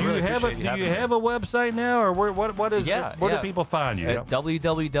great, you, man. I do really you have a appreciate you do you having me. have a website now, or what is Yeah, where yeah. do people find you? At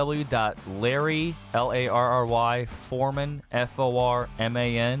www.larry Larry Forman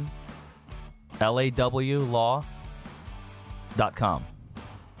FORMAN LAW.com.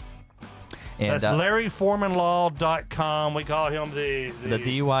 And That's LarryFormanLaw.com. We call him the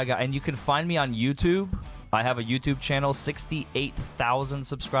DUI guy. And you can find me on YouTube. I have a YouTube channel, 68,000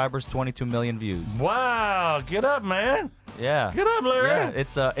 subscribers, 22 million views. Wow, get up, man. Yeah. Get up, Larry. Yeah,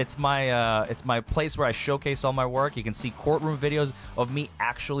 it's my place where I showcase all my work. You can see courtroom videos of me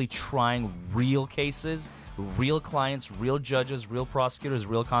actually trying real cases, real clients, real judges, real prosecutors,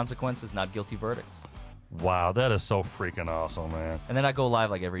 real consequences, not guilty verdicts. Wow, that is so freaking awesome, man. And then I go live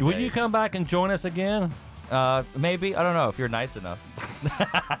like every day. Will you come back and join us again? Maybe. I don't know if you're nice enough.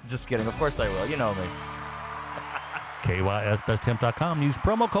 Just kidding. Of course I will. You know me. KYSBestTemp.com. Use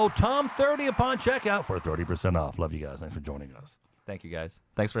promo code TOM30 upon checkout for 30% off. Love you guys. Thanks for joining us. Thank you, guys.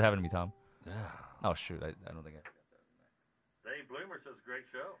 Thanks for having me, Tom. Yeah. Oh, shoot. I don't think I... Dave Bloomer says great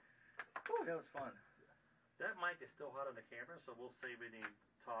show. Oh, that was fun. That mic is still hot on the camera, so we'll save any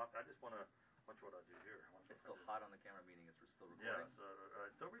talk. I just want to watch what I do here. It's still hot on the camera, meaning it's still recording? Yeah, so,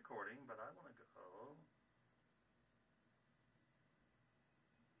 still recording, but I want to go.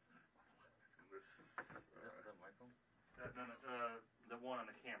 Is that my phone? The one on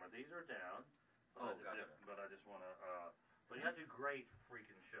the camera. These are down. Oh, gotcha. But I just want to. But you had a great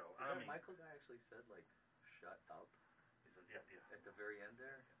freaking show. I mean, Michael guy actually said, like, shut up he said, yeah. at the very end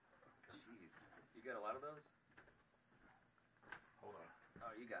there? Jeez. You got a lot of those? Hold on. Oh,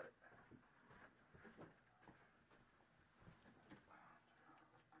 you got it.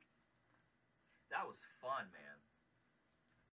 That was fun, man.